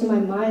what comes to my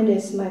mind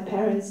is my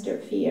parents, their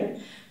fear.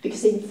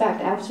 Because in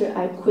fact, after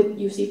I quit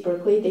UC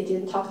Berkeley, they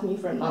didn't talk to me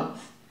for a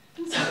month.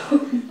 So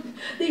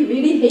they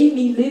really hate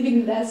me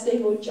leaving that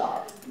stable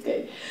job.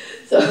 Okay,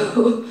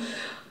 so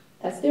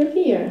that's their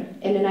fear.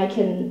 And then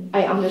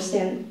I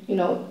understand,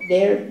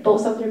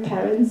 both of their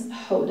parents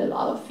hold a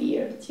lot of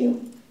fear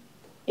too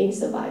in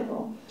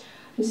survival.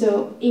 And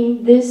so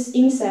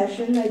in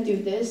session, I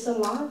do this a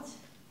lot.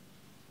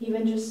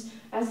 Even just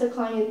ask the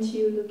client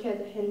to look at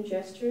the hand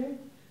gesture.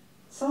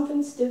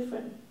 Something's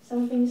different.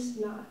 Something's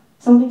not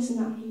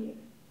here.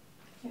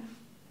 Yeah.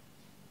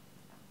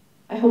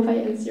 I hope I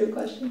answered your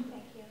question.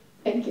 Thank you.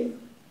 Thank you.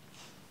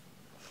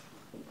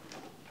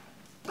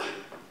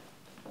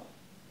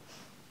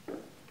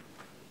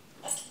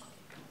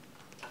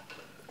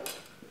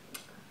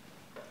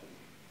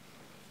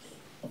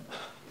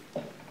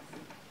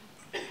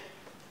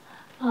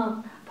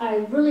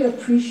 I really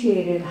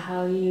appreciated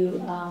how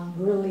you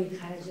really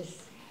kind of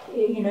just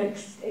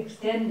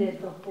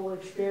extended the whole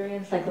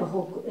experience, like the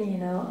whole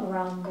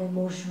around the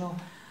emotional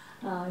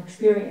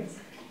experience.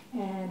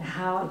 and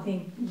how I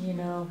think, you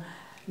know,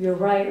 you're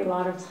right, a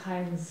lot of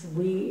times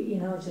we, you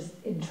know, just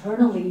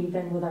internally,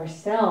 even with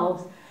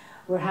ourselves,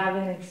 we're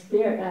having an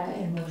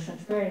emotional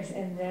experience,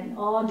 and then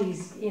all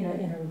these, you know,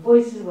 inner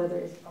voices, whether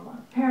it's from our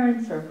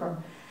parents or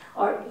from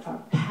our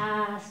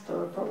past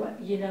or from what,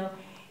 you know,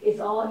 it's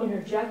all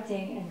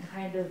interjecting and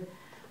kind of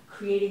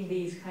creating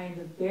these kind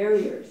of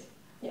barriers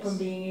from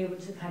being able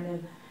to kind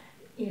of,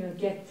 you know,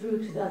 get through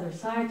to the other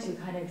side to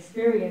kind of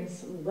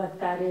experience what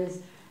that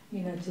is,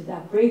 you know, to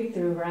that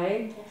breakthrough,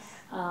 right?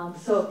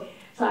 Yes. So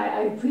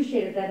I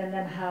appreciated that, and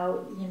then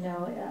how, you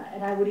know,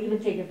 and I would even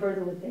take it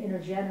further with the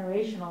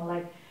intergenerational,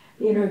 like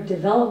the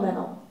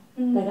interdevelopmental.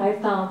 Mm-hmm. Like I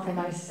found for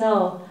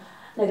myself,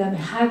 like I'm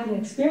having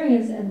an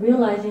experience and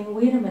realizing,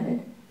 wait a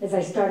minute, as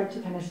I started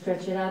to kind of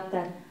stretch it out,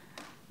 that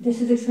this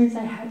is the experience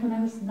I had when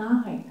I was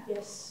 9.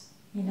 Yes.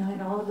 You know,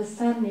 and all of a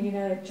sudden, you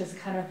know, it just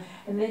kind of,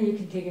 and then you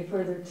can take it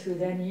further to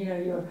then, you know,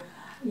 your,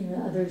 you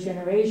know, other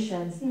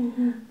generations.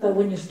 Mm-hmm. But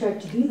when you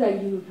start to do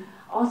that, you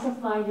also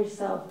find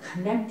yourself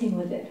connecting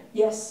with it.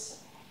 Yes.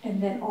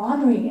 And then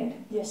honoring it.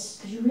 Yes.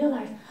 Because you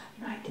realize,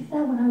 you know, I did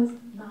that when I was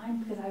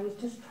 9 because I was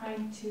just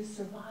trying to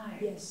survive.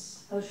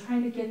 Yes. I was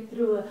trying to get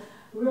through a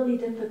really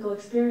difficult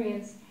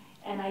experience,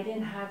 and I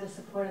didn't have the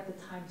support at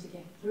the time to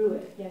get through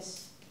it.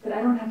 Yes. But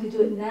I don't have to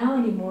do it now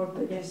anymore,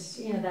 but yes,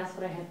 you know, that's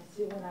what I had to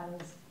do when I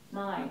was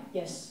 9.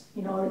 Yes.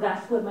 You know, or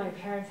that's what my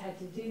parents had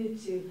to do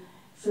to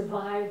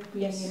survive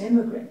being yes. an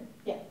immigrant.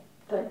 Yeah.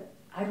 But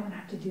I don't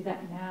have to do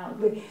that now.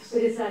 But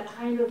it's that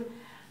kind of,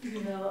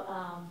 you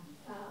know,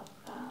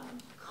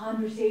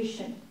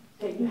 conversation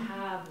that you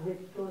have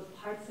with those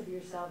parts of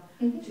yourself,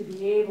 mm-hmm. to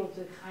be able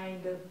to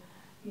kind of,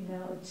 you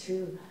know,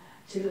 to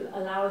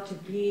allow it to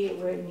be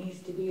where it needs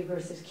to be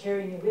versus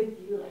carrying it with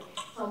you. Like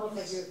it's almost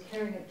like you're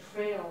carrying a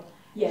trail.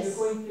 Yes.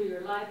 You're going through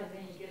your life, and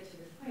then you get to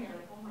this point, you're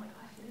like, oh my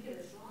gosh, look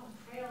at this long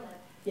trail. And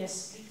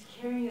yes. It's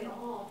carrying it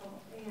all from,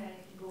 you know,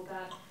 it can go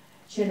back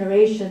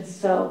generations.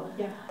 So,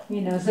 yeah.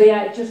 You know, so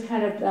yeah, it just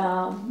kind of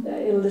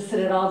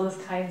elicited all those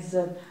kinds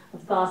of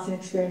thoughts and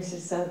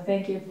experiences. So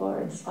thank you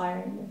for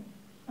inspiring me.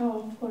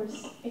 Oh, of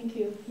course. Thank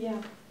you.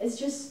 Yeah. It's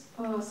just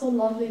so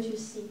lovely to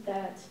see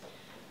that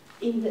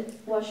in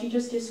what she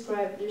just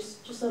described, there's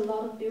just a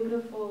lot of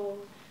beautiful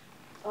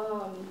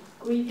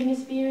grieving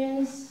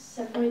experience,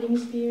 separating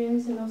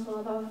experience, and also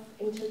a lot of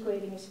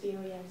integrating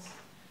experience.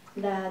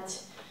 That,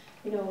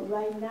 you know,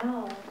 right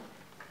now,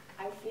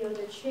 I feel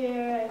the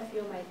chair, I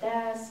feel my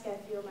desk, I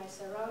feel my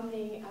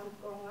surrounding, I'm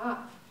grown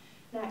up.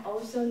 And I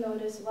also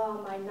notice,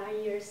 wow, my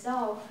 9-year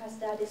self has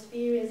that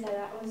experience at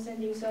that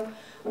understanding. So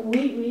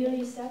we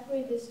really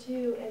separate these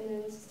two and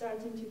then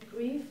starting to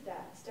grieve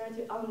that, start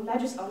to not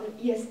just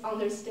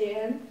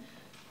understand,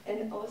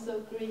 and also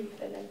grieve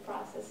and then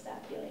process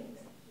that feelings.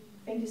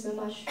 Thank you so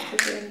much for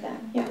doing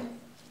that. Yeah.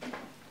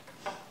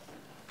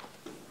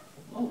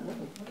 Oh,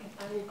 okay.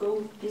 I will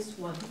go this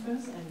one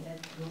first and then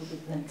go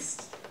with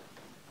next.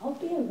 I'll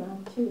be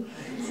around too.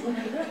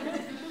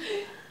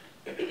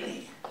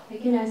 I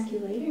can ask you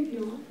later if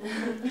you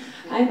want.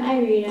 I'm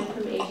Irina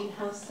from Asian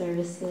Health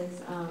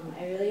Services.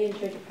 I really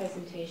enjoyed the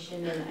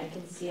presentation, and I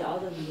can see all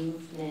the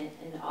movement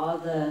and all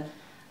the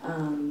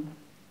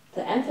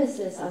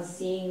emphasis on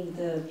seeing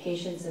the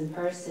patients in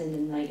person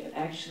and like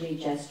actually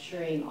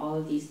gesturing all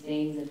of these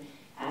things and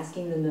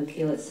asking them to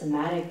feel it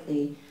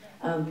somatically.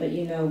 But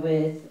you know,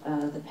 with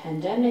the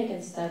pandemic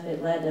and stuff,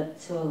 it led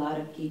up to a lot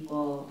of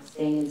people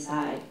staying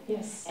inside.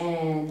 Yes.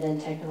 And then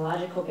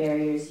technological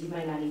barriers, you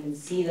might not even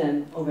see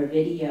them over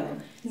video.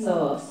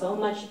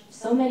 Mm-hmm.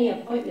 So many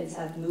appointments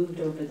have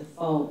moved over the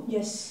phone.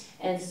 Yes.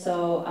 And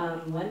so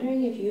I'm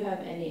wondering if you have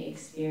any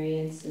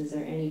experiences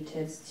or any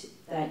tips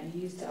that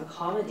you use to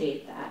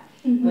accommodate that,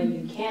 mm-hmm. when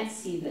you can't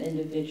see the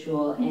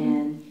individual, mm-hmm.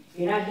 and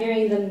you're not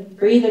hearing them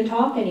breathe or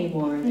talk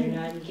anymore, mm-hmm. they're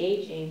not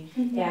engaging.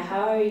 Mm-hmm. Yeah,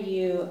 how are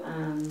you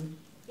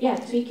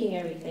tweaking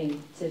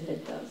everything to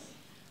fit those?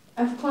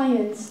 I have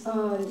clients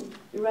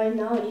right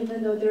now,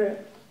 even though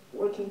they're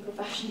working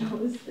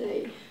professionals,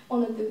 they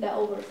want to do that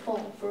over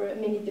phone for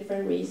many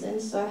different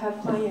reasons. So I have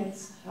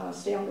clients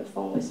stay on the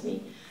phone with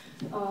me.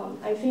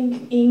 I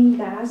think in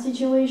that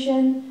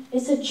situation,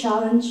 it's a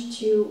challenge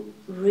to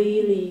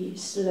really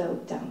slow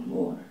down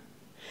more.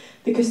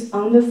 Because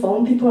on the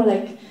phone, people are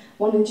like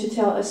wanting to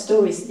tell a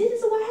story. This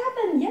is what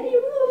happened.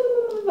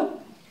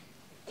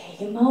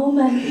 Take a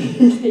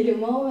moment. Take a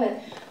moment.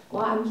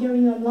 Well, I'm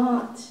hearing a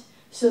lot.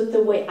 So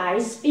the way I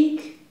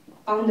speak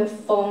on the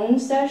phone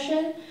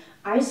session,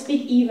 I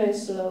speak even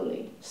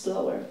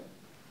slower.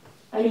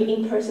 I mean,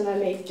 in person I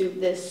may do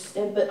this,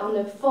 but on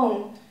the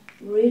phone,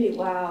 really,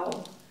 wow.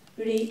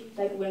 Really,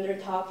 like when they're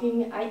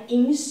talking, I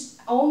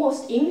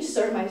almost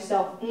insert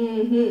myself,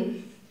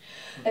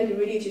 like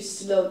really to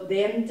slow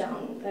them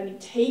down. Let me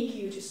take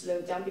you to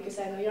slow down because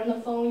I know you're on the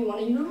phone, you want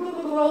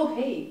to,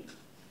 hey,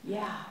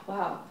 yeah,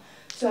 wow.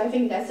 So I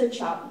think that's it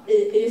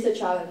is a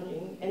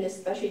challenging, and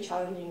especially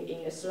challenging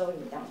in the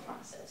slowing down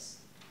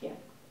process. Yeah.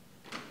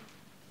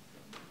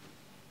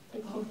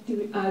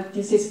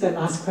 This is the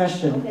last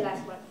question. Okay,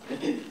 last one.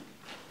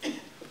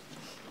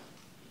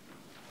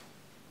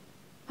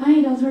 Hi,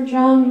 Dr. Dr.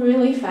 Chang.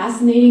 Really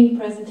fascinating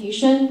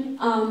presentation.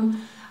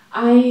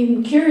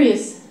 I'm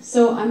curious.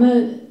 So I'm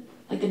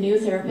a new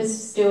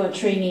therapist, still a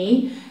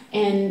trainee,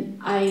 and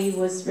I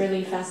was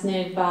really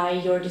fascinated by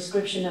your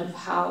description of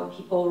how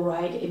people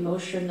write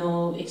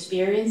emotional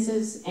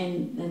experiences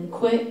and then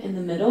quit in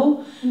the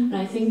middle. And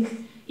I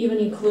think even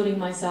including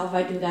myself,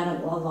 I do that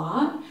a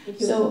lot.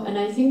 So, and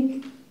I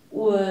think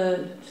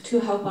to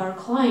help our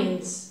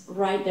clients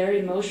write their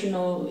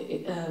emotional,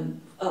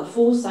 a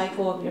full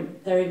cycle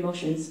of their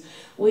emotions,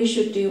 we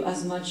should do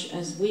as much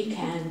as we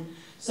can.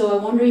 So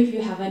I wonder if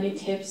you have any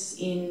tips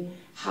in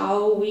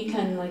how we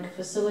can like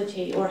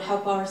facilitate or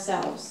help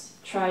ourselves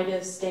try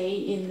to stay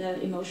in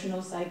the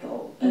emotional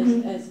cycle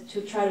as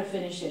to try to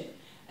finish it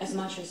as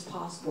much as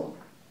possible.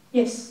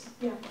 Yes,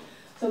 yeah.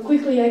 So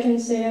quickly I can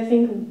say I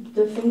think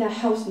the thing that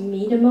helps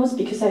me the most,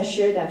 because I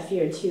share that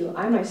fear too.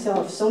 I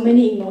myself, so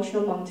many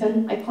emotional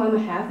mountains, I climb a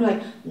half, I'm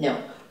like, no.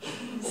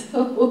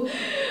 So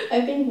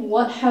I think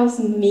what helps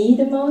me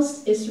the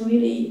most is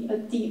really a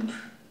deep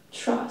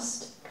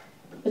trust,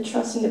 the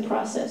trust in the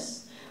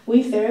process.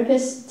 We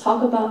therapists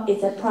talk about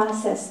it's a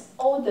process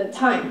all the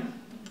time.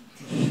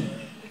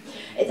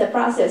 It's a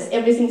process,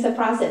 everything's a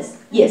process.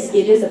 Yes,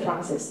 it is a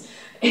process.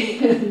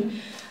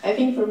 I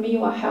think for me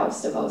what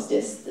helps the most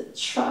is the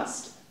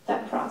trust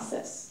that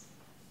process.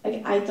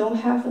 Like I don't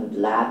have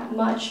that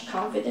much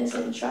confidence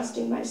and trust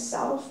in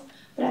myself,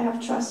 but I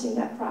have trust in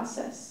that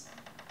process.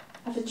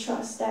 I have to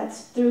trust that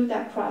through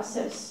that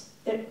process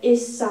there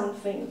is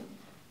something.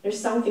 There's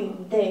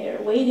something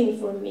there waiting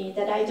for me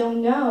that I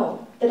don't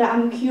know, that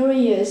I'm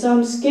curious,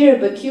 I'm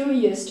scared but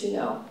curious to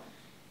know.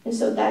 And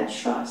so that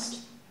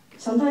trust.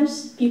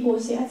 Sometimes people will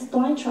say, that's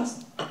blind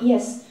trust.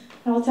 Yes,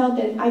 and I'll tell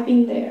them, I've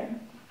been there.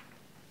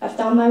 I've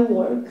done my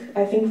work.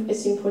 I think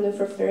it's important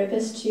for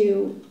therapists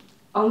to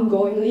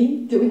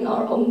ongoingly doing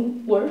our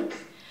own work.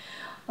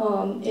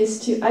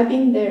 I've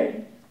been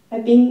there.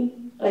 I've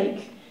been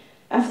like,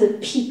 after the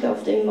peak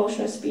of the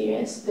emotional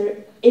experience, there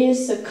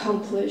is a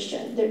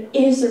completion, there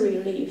is a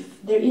relief,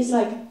 there is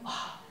like,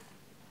 oh,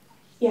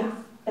 yeah,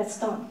 that's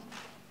done.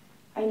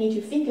 I need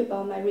to think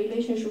about my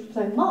relationship with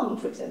my mom,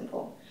 for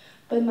example,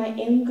 but my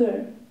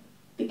anger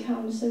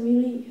becomes a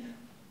relief.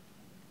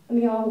 I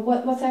mean,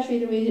 what's actually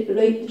the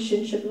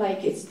relationship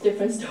like? It's a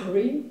different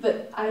story,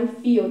 but I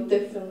feel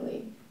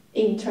differently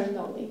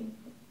internally.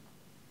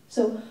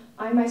 So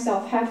I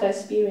myself have that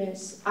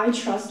experience, I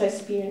trust that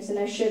experience, and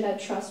I share that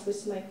trust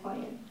with my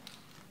client.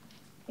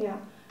 Yeah,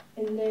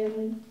 and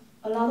then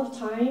a lot of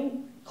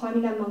time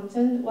climbing that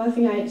mountain, one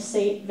thing I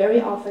say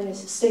very often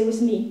is stay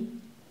with me.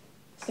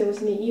 Stay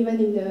with me, even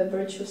in the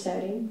virtual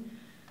setting.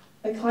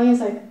 My client's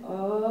like,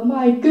 oh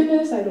my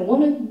goodness, I don't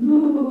want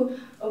to.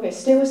 Okay,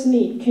 stay with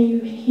me. Can you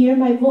hear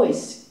my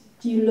voice?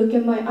 Do you look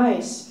at my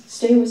eyes?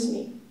 Stay with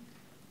me.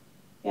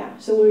 Yeah,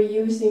 so we're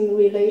using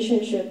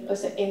relationship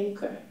as an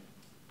anchor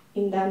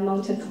in that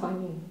mountain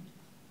climbing.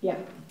 Yeah,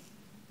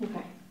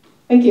 okay.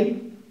 Thank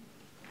you.